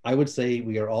 I would say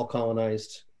we are all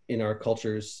colonized in our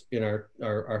cultures, in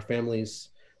our families,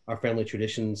 our family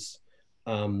traditions.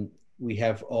 We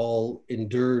have all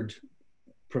endured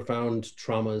profound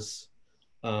traumas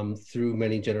through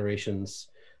many generations,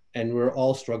 and we're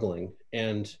all struggling.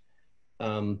 And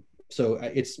so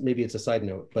maybe it's a side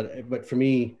note, but for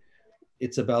me,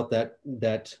 it's about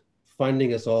that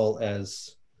finding us all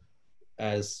as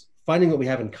finding what we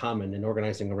have in common and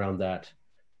organizing around that,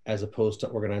 as opposed to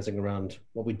organizing around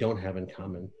what we don't have in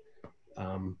common.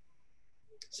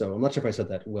 So I'm not sure if I said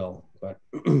that well, but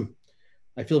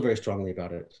I feel very strongly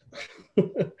about it.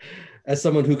 As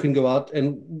someone who can go out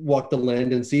and walk the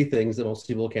land and see things that most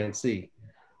people can't see,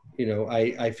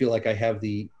 I feel like I have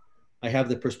the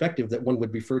perspective that one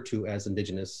would refer to as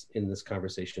indigenous in this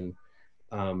conversation.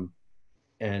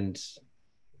 And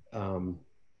I'm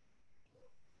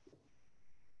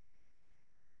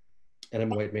a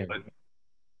white man.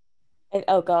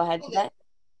 Oh, go ahead.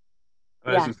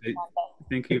 I was gonna say,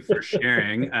 thank you for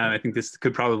sharing. I think this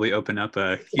could probably open up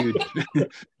a huge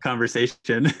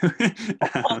conversation,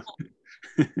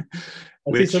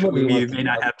 which we may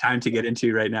not have time to get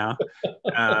into right now.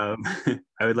 I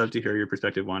would love to hear your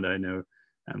perspective, Wanda. I know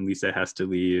Lisa has to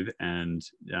leave, and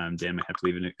Dan might have to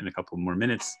leave in a couple more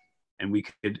minutes, and we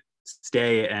could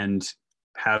stay and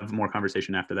have more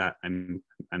conversation after that, I'm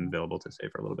available to stay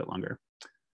for a little bit longer.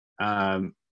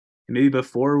 Maybe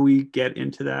before we get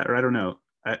into that, or I don't know,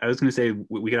 I was going to say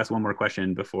we could ask one more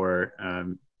question before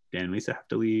Dan and Lisa have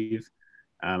to leave.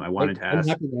 I wanted to ask. I'm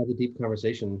happy to have a deep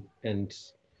conversation and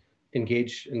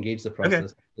engage the process.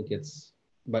 Okay. I think it's,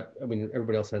 but I mean,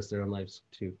 everybody else has their own lives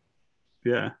too.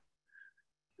 Yeah.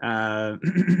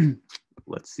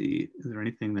 Let's see. Is there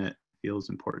anything that feels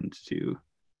important to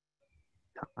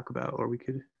talk about, or we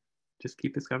could just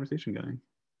keep this conversation going?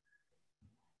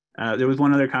 There was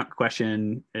one other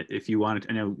question, if you wanted.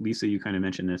 I know, Lisa, you kind of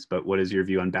mentioned this, but what is your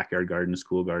view on backyard garden,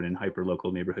 school garden,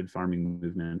 hyper-local neighborhood farming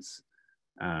movements,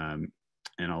 and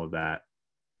all of that?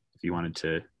 If you wanted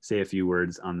to say a few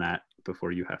words on that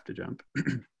before you have to jump.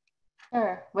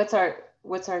 Sure. What's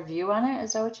our view on it?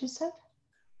 Is that what you said?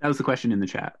 That was the question in the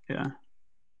chat. Yeah.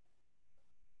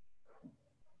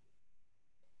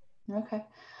 Okay.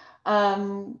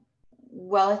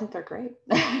 Well, I think they're great.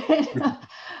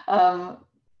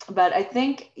 But I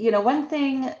think, one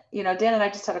thing, Dan and I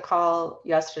just had a call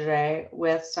yesterday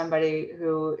with somebody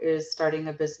who is starting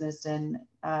a business in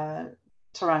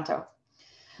Toronto.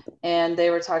 And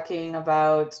they were talking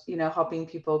about, helping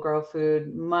people grow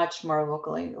food much more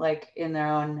locally, like in their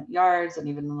own yards and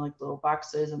even in like little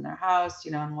boxes in their house,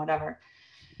 and whatever.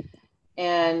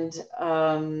 And,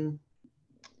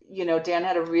 Dan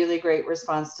had a really great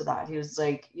response to that. He was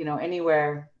like,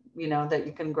 anywhere, that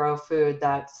you can grow food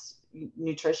that's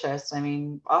nutritious, I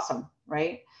mean, awesome,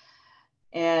 right?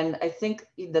 And I think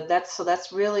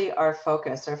that's really our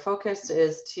focus. Our focus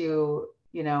is to,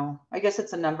 I guess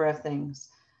it's a number of things.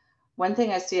 One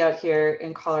thing I see out here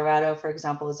in Colorado, for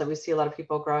example, is that we see a lot of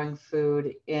people growing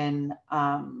food in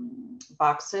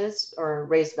boxes or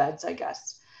raised beds, I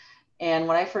guess. And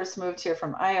when I first moved here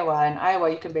from Iowa, in Iowa,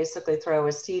 you can basically throw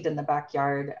a seed in the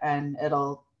backyard and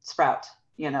it'll sprout,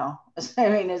 I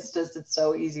mean, it's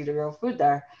so easy to grow food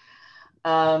there.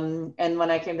 And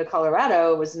when I came to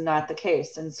Colorado, it was not the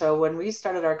case. And so when we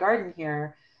started our garden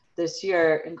here this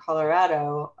year in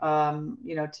Colorado,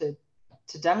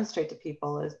 to demonstrate to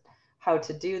people is how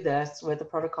to do this with the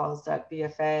protocols that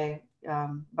BFA,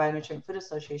 Bionutrient Food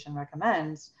Association,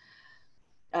 recommends.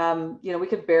 We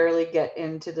could barely get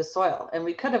into the soil, and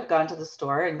we could have gone to the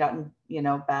store and gotten,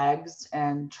 bags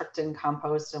and trucked in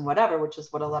compost and whatever, which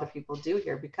is what a lot of people do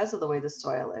here because of the way the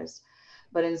soil is.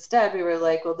 But instead we were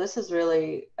like, well, this is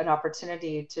really an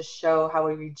opportunity to show how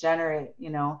we regenerate,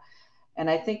 and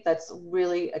I think that's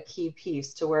really a key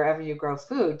piece to wherever you grow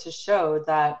food, to show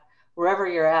that wherever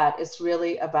you're at, it's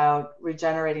really about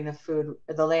regenerating the food,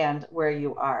 the land where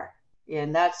you are.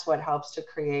 And that's what helps to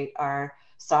create our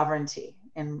sovereignty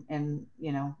in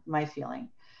my feeling.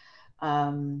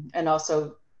 And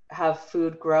also have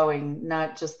food growing,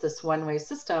 not just this one-way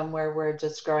system where we're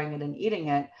just growing it and eating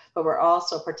it, but we're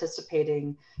also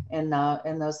participating in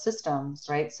those systems,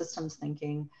 right? Systems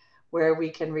thinking, where we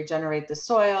can regenerate the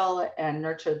soil and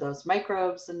nurture those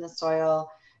microbes in the soil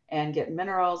and get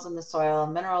minerals in the soil,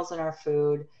 minerals in our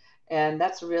food. And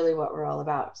that's really what we're all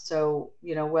about. So,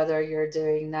 whether you're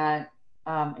doing that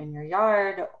in your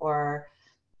yard or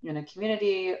in a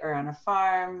community or on a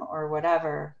farm or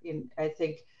whatever, I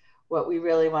think what we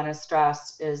really want to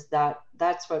stress is that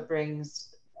that's what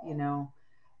brings,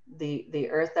 the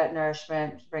earth that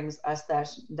nourishment, brings us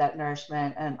that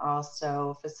nourishment, and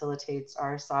also facilitates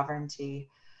our sovereignty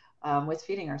with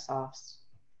feeding ourselves.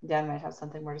 Dan might have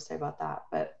something more to say about that,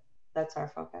 but that's our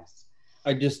focus.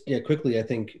 Quickly, I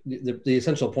think the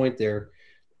essential point there,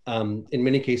 in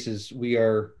many cases, we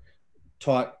are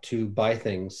taught to buy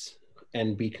things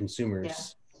and be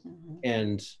consumers. Yeah. Mm-hmm.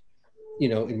 And,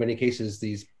 in many cases,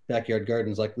 these backyard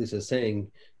gardens, like Lisa's saying,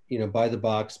 buy the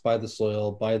box, buy the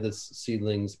soil, buy the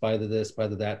seedlings, buy the this, buy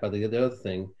the that, buy the other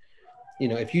thing.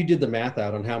 If you did the math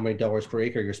out on how many dollars per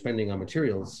acre you're spending on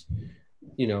materials,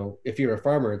 if you're a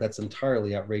farmer, that's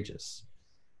entirely outrageous.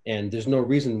 And there's no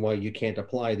reason why you can't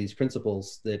apply these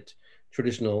principles that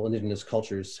traditional indigenous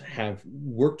cultures have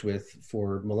worked with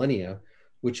for millennia,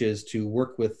 which is to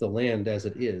work with the land as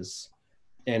it is,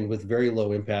 and with very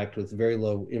low impact, with very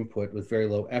low input, with very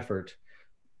low effort,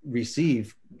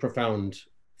 receive profound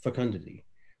fecundity.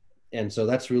 And so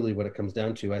that's really what it comes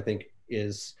down to, I think,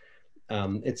 is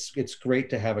it's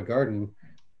great to have a garden.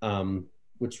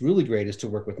 What's really great is to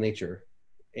work with nature.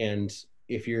 And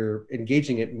if you're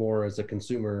engaging it more as a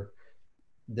consumer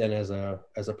than as a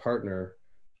partner,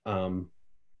 A,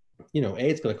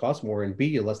 it's going to cost more, and B,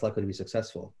 you're less likely to be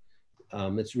successful.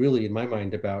 It's really, in my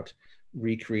mind, about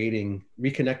reconnecting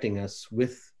us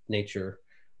with nature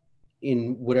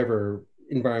in whatever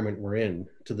environment we're in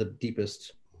to the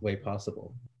deepest way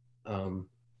possible.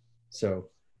 So,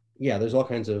 yeah, there's all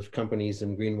kinds of companies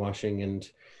and greenwashing and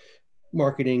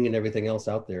marketing and everything else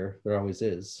out there. There always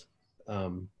is.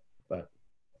 But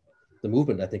the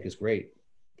movement, I think, is great.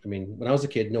 I mean, when I was a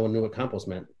kid, no one knew what compost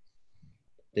meant.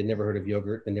 They never heard of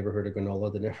yogurt. They never heard of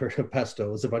granola. They never heard of pesto.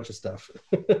 There's a bunch of stuff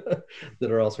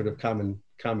that are all sort of common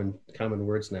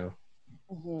words now.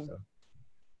 Mm-hmm. So.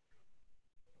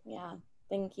 Yeah,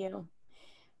 thank you.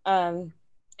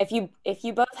 If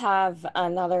you both have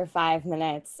another 5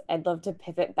 minutes, I'd love to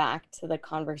pivot back to the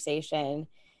conversation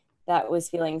that was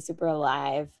feeling super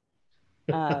alive.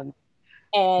 And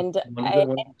say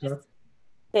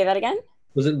that again?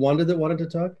 Was it Wanda that wanted to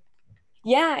talk?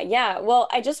 Yeah. Well,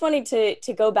 I just wanted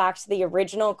to go back to the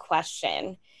original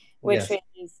question, which yes.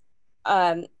 is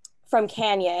from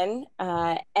Canyon.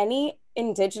 Any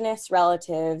Indigenous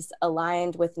relatives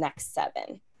aligned with Next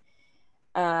 7?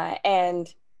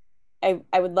 And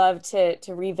I would love to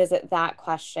revisit that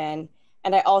question.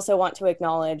 And I also want to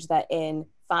acknowledge that in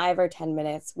 5 or 10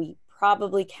 minutes, we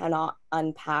probably cannot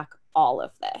unpack all of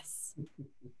this.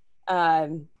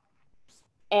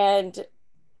 And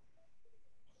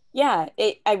yeah,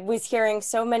 I was hearing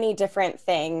so many different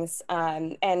things.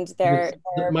 And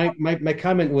my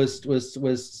comment was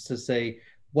to say,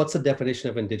 what's the definition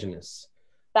of Indigenous?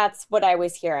 That's what I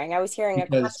was hearing. I was hearing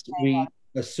because we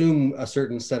assume a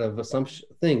certain set of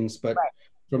things, but right.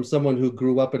 From someone who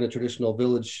grew up in a traditional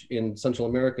village in Central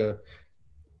America,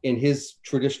 in his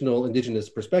traditional Indigenous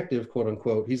perspective, quote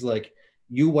unquote, he's like,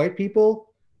 you white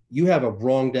people, you have a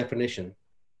wrong definition.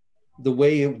 The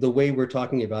way we're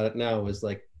talking about it now is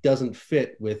like, doesn't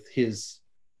fit with his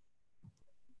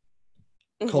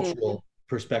cultural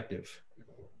perspective.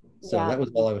 So that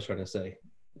was all I was trying to say.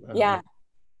 Yeah.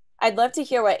 I'd love to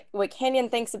hear what Canyon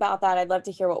thinks about that. I'd love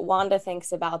to hear what Wanda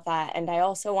thinks about that. And I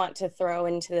also want to throw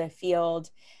into the field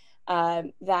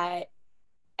that,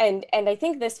 and I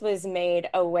think this was made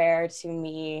aware to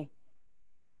me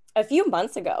a few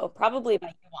months ago, probably by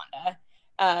you, Wanda,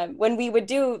 when we would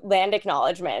do land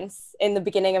acknowledgements in the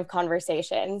beginning of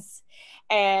conversations,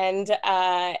 and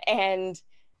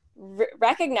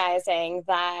recognizing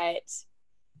that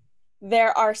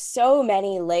there are so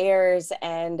many layers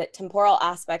and temporal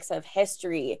aspects of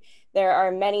history. There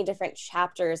are many different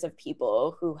chapters of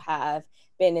people who have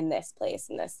been in this place,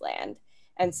 in this land.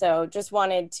 And so just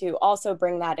wanted to also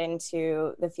bring that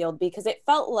into the field because it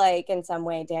felt like in some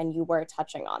way, Dan, you were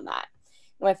touching on that.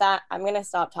 With that, I'm gonna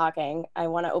stop talking. I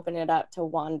wanna open it up to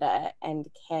Wanda and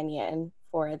Canyon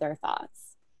for their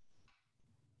thoughts.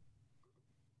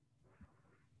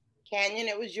 Canyon,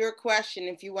 it was your question.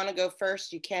 If you wanna go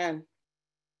first, you can.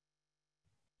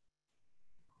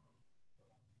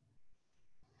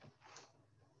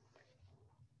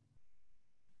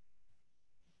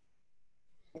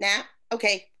 Nah,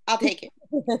 okay, I'll take it.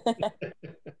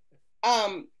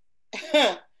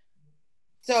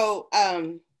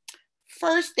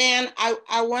 First, Dan,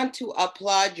 I want to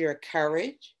applaud your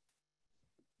courage.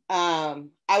 I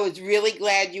was really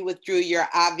glad you withdrew your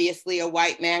obviously a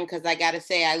white man, because I gotta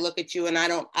say, I look at you and I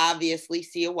don't obviously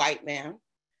see a white man.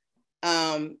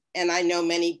 And I know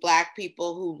many Black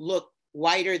people who look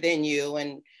whiter than you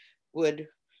and would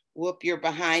whoop your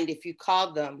behind if you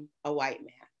called them a white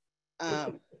man.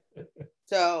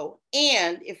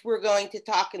 And if we're going to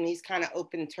talk in these kind of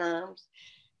open terms,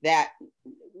 that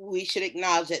we should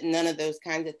acknowledge that none of those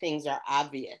kinds of things are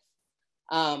obvious.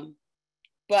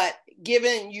 But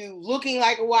given you looking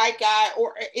like a white guy,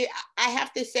 I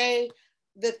have to say,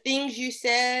 the things you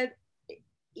said,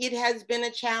 it has been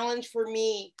a challenge for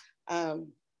me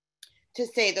to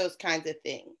say those kinds of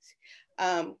things.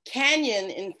 Canyon,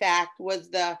 in fact,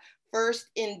 was the first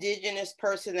Indigenous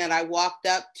person that I walked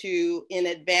up to in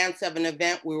advance of an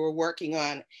event we were working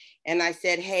on. And I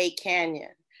said, hey,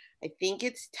 Canyon, I think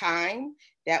it's time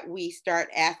that we start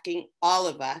asking, all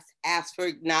of us, ask for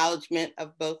acknowledgement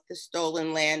of both the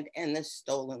stolen land and the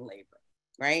stolen labor,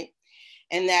 right?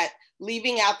 And that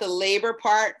leaving out the labor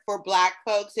part for Black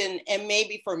folks and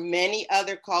maybe for many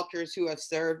other cultures who have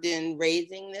served in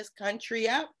raising this country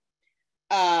up,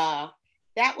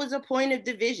 that was a point of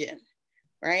division,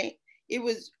 right? It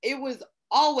was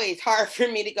always hard for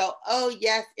me to go, oh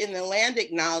yes, in the land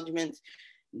acknowledgements,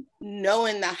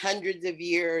 knowing the hundreds of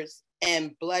years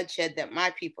and bloodshed that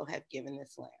my people have given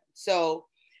this land. So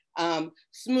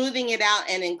smoothing it out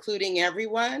and including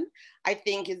everyone, I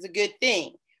think is a good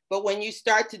thing. But when you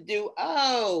start to do,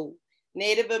 oh,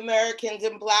 Native Americans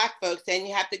and Black folks, then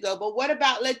you have to go, but what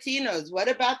about Latinos? What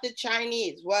about the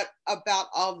Chinese? What about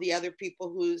all the other people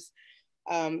whose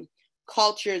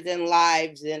cultures and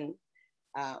lives and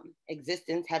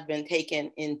existence have been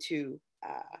taken into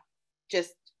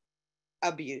just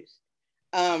abuse?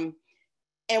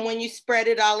 And when you spread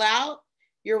it all out,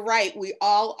 you're right. We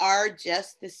all are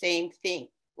just the same thing,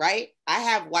 right? I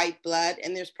have white blood,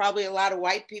 and there's probably a lot of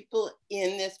white people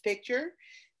in this picture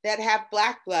that have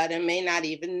Black blood and may not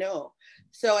even know.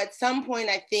 So at some point,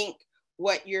 I think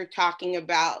what you're talking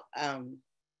about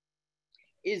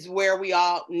is where we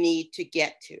all need to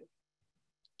get to.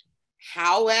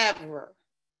 However,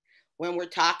 when we're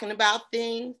talking about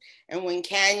things, and when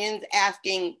Canyon's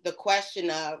asking the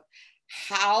question of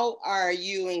how are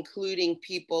you including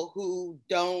people who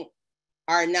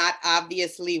are not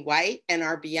obviously white and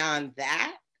are beyond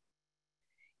that,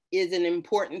 is an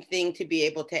important thing to be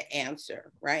able to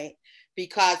answer, right?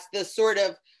 Because the sort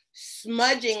of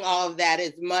smudging all of that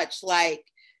is much like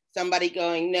somebody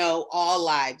going, no, all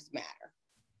lives matter,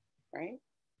 right?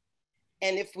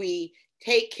 And if we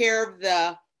take care of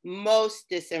the most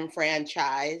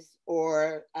disenfranchised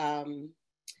or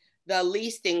the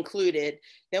least included,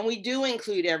 then we do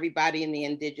include everybody in the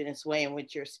Indigenous way in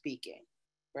which you're speaking,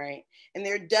 right? And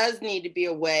there does need to be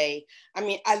a way. I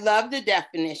mean, I love the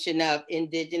definition of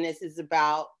Indigenous is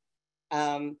about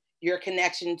your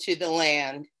connection to the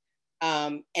land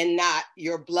and not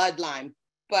your bloodline.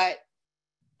 But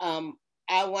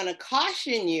I want to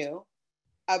caution you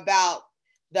about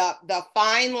the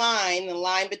fine line, the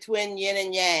line between yin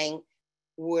and yang,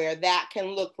 where that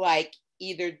can look like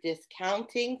either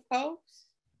discounting folks,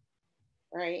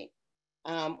 right?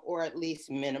 Or at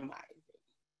least minimizing.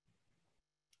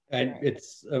 And right.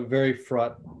 It's a very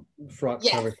fraught Yes.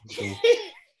 conversation.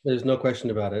 There's no question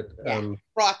about it. Yeah,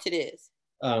 fraught it is.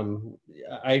 I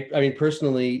mean,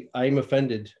 personally, I'm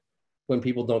offended when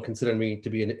people don't consider me to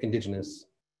be an Indigenous.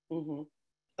 Mm-hmm.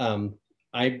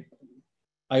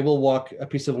 I will walk a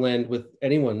piece of land with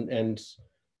anyone and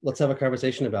let's have a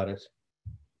conversation about it.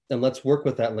 And let's work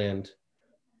with that land.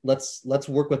 Let's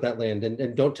work with that land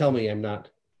and don't tell me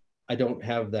I don't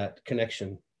have that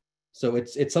connection. So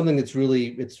it's something that's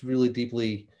really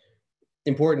deeply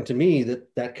important to me,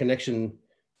 that connection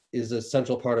is a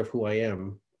central part of who I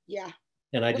am. Yeah.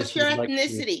 And What's your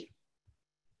ethnicity?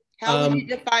 How would you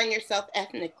define yourself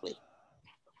ethnically?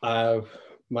 I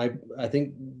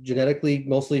think genetically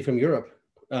mostly from Europe,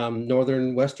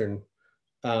 Northern, Western,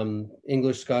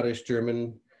 English, Scottish,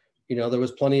 German. You know, there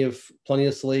was plenty of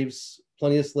slaves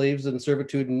and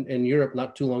servitude in Europe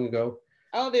not too long ago.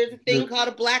 Oh, there's a thing called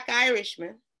a Black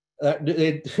Irishman. I'm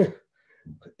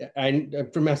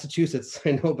from Massachusetts.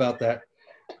 I know about that.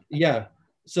 Yeah.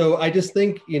 So I just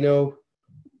think,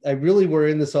 I really we're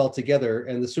in this all together,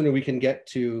 and the sooner we can get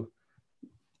to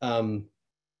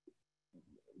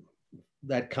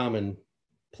that common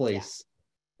place,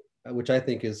 which I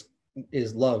think is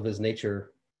love, is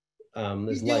nature,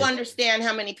 is you do life. Understand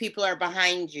how many people are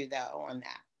behind you though on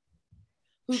that,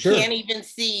 who Sure. can't even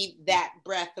see that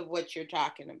breadth of what you're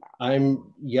talking about.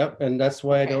 Yep, and that's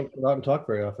why I don't go out and talk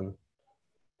very often.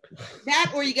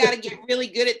 That, or you got to get really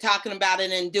good at talking about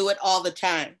it and do it all the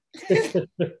time.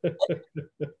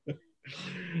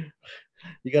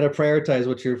 You got to prioritize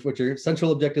what your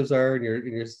central objectives are and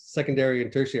your secondary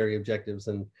and tertiary objectives.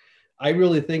 And I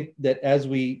really think that as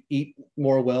we eat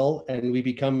more well and we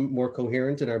become more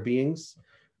coherent in our beings,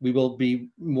 we will be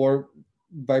more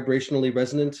vibrationally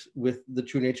resonant with the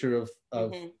true nature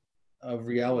of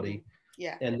reality.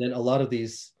 Yeah. And then a lot of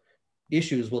these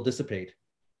issues will dissipate.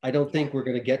 I don't think we're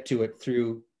going to get to it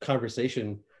through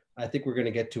conversation. I think we're going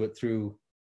to get to it through,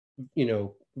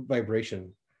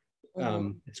 vibration.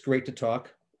 It's great to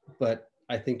talk, but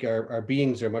I think our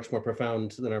beings are much more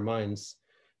profound than our minds,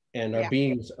 and our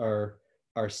beings are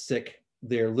sick.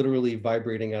 They're literally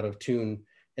vibrating out of tune,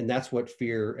 and that's what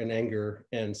fear and anger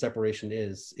and separation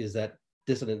is that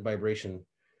dissonant vibration.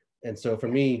 And so for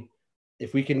me,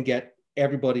 if we can get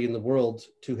everybody in the world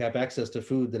to have access to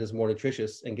food that is more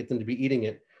nutritious and get them to be eating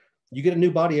it, you get a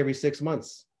new body every 6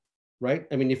 months, right?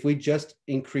 I mean, if we just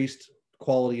increased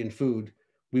quality in food,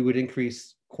 we would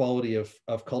increase quality of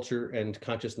culture and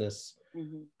consciousness.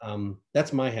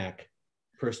 That's my hack,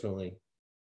 personally.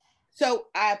 So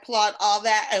I applaud all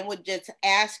that and would just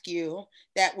ask you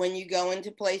that when you go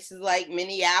into places like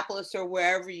Minneapolis or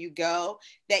wherever you go,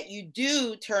 that you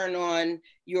do turn on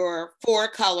your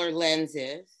 4-color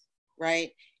lenses,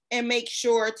 right? And make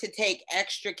sure to take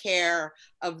extra care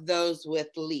of those with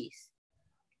least.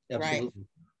 Absolutely.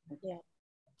 Right? Yeah.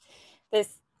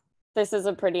 This is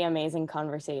a pretty amazing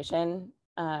conversation.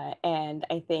 And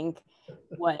I think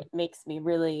what makes me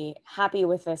really happy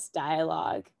with this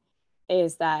dialogue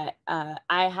is that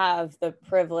I have the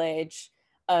privilege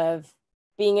of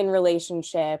being in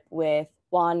relationship with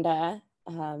Wanda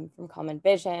from Common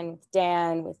Vision, with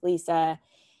Dan, with Lisa,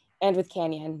 and with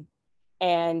Canyon.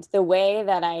 And the way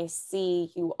that I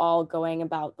see you all going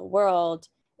about the world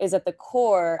is at the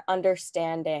core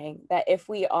understanding that if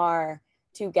we are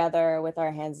together with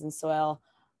our hands in soil,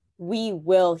 we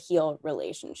will heal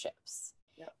relationships.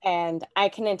 Yep. And I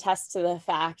can attest to the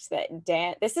fact that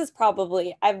Dan, this is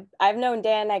probably, I've known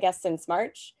Dan, I guess, since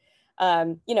March,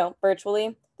 you know,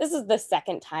 virtually. This is the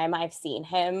second time I've seen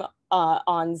him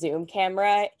on Zoom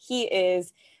camera. He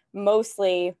is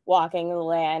mostly walking the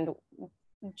land.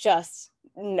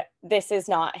 This is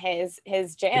not his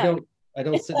jam. I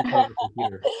don't sit in front of the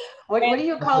computer. What do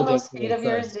you call those feet of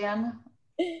yours, Dan?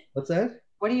 What's that?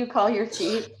 What do you call your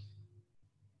feet?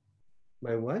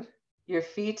 My what? Your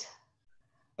feet?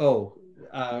 Oh,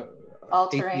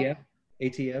 All-terrain.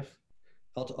 ATF,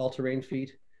 all-terrain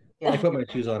feet. Yeah. I put my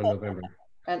shoes on in November.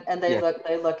 And they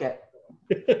look it.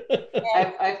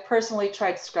 I've personally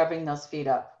tried scrubbing those feet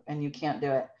up, and you can't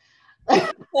do it.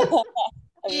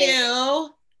 Ew.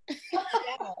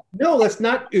 No, that's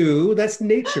not ooh. That's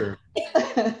nature.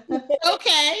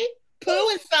 Okay. Poo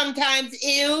is sometimes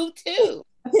ew too.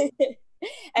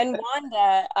 And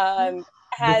Wanda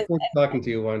has talking to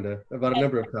you, Wanda, about a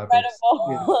number of topics.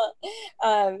 Incredible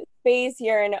space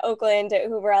here in Oakland at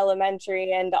Hoover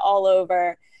Elementary and all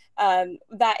over.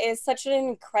 That is such an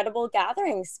incredible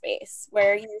gathering space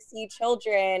where you see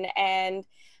children and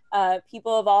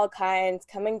people of all kinds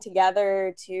coming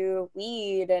together to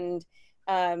weed and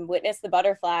witness the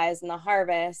butterflies and the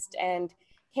harvest. And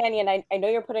Canyon, I know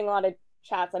you're putting a lot of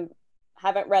chats. I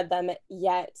haven't read them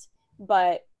yet,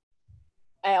 but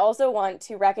I also want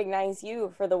to recognize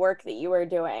you for the work that you are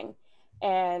doing,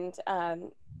 and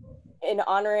in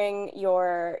honoring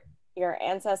your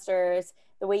ancestors,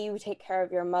 the way you take care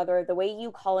of your mother, the way you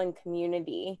call in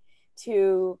community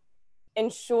to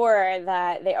ensure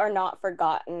that they are not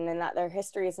forgotten and that their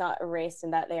history is not erased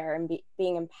and that they are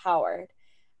being empowered.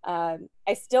 I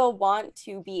still want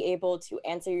to be able to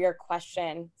answer your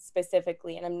question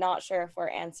specifically, and I'm not sure if we're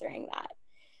answering that.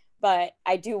 But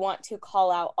I do want to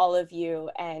call out all of you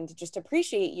and just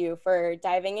appreciate you for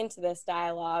diving into this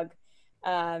dialogue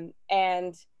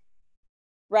and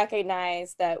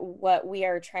recognize that what we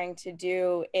are trying to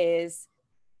do is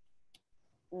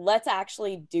let's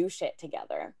actually do shit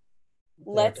together.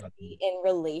 Let's be in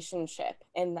relationship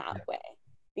in that way,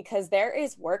 because there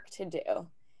is work to do.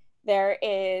 There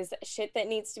is shit that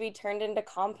needs to be turned into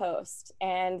compost,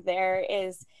 and there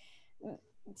is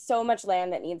so much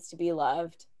land that needs to be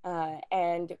loved.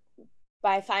 And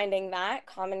by finding that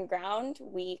common ground,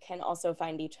 we can also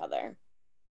find each other.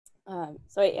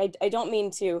 So I don't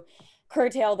mean to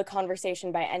curtail the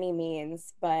conversation by any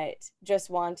means, but just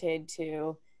wanted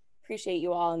to appreciate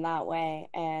you all in that way.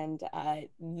 And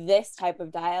this type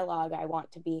of dialogue, I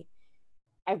want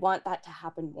that to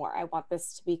happen more. I want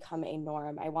this to become a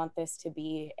norm. I want this to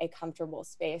be a comfortable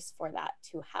space for that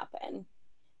to happen.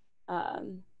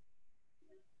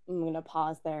 I'm going to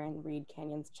pause there and read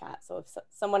Canyon's chat. So if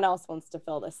someone else wants to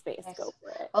fill this space, go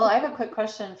for it. Well, I have a quick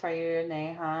question for you,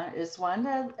 Neha. Is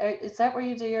Wanda, is that where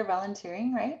you do your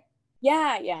volunteering, right?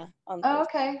 Yeah. Oh,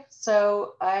 okay.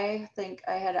 So I think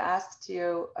I had asked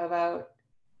you about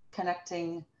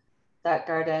connecting that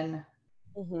garden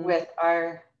with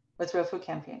Real Food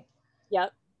Campaign.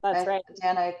 Yep, that's right.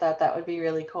 Dan, I thought that would be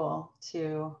really cool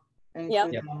to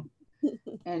include them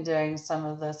in doing some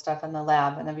of the stuff in the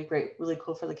lab, and that'd be great, really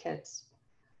cool for the kids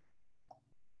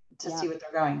to see what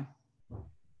they're growing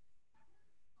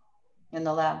in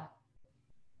the lab.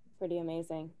 Pretty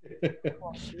amazing.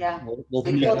 Yeah. I'd love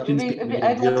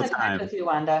to connect with you,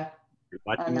 Wanda. You're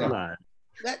watching it live.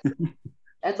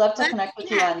 I'd love to connect with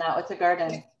you on that with the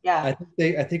garden. Yeah.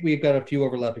 I think we've got a few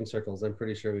overlapping circles. I'm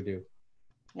pretty sure we do.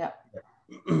 Yeah.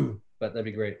 But that'd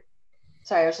be great.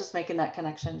 Sorry, I was just making that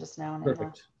connection just now.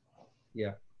 Perfect.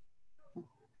 Yeah.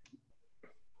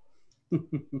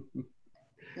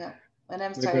 Yeah. And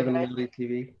I'm sorry, but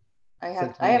I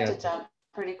have to jump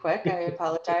pretty quick. I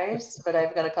apologize, but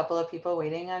I've got a couple of people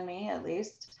waiting on me at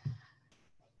least.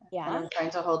 Yeah. And I'm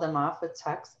trying to hold them off with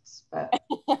texts, but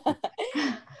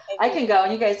I can go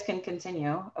and you guys can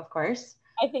continue, of course.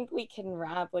 I think we can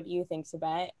wrap. What do you think,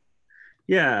 Tibet?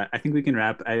 Yeah, I think we can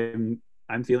wrap. I'm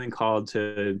feeling called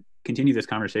to continue this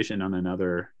conversation on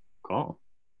another call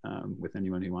with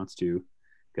anyone who wants to,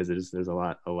 because there's a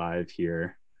lot alive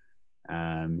here.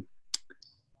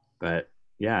 But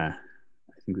yeah,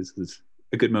 I think this is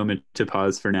a good moment to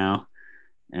pause for now.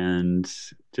 And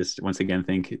just once again,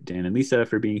 thank Dan and Lisa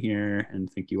for being here,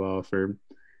 and thank you all for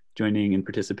joining and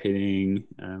participating.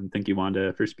 Thank you,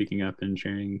 Wanda, for speaking up and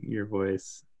sharing your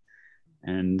voice.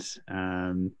 And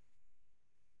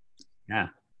yeah,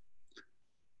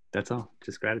 that's all.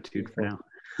 Just gratitude for now.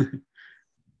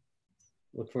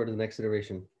 Look forward to the next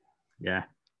iteration. Yeah.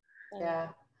 Yeah.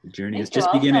 The journey is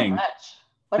just beginning. So much.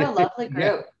 What a lovely Yeah.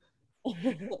 group.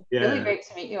 Yeah. Really great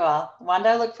to meet you all. Wanda,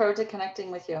 I look forward to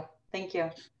connecting with you. Thank you.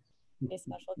 Be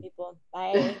special people.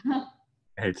 Bye.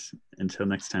 Right. Until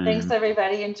next time. Thanks,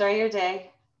 everybody. Enjoy your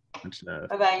day. Much love.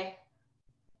 Bye-bye.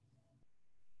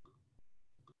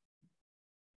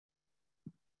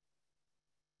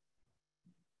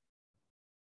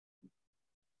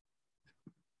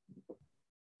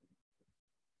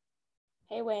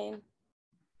 Hey, Wayne.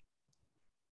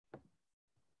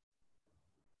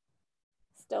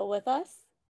 Still with us?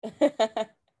 I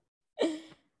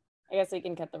guess we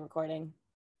can cut the recording.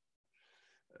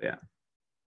 Yeah.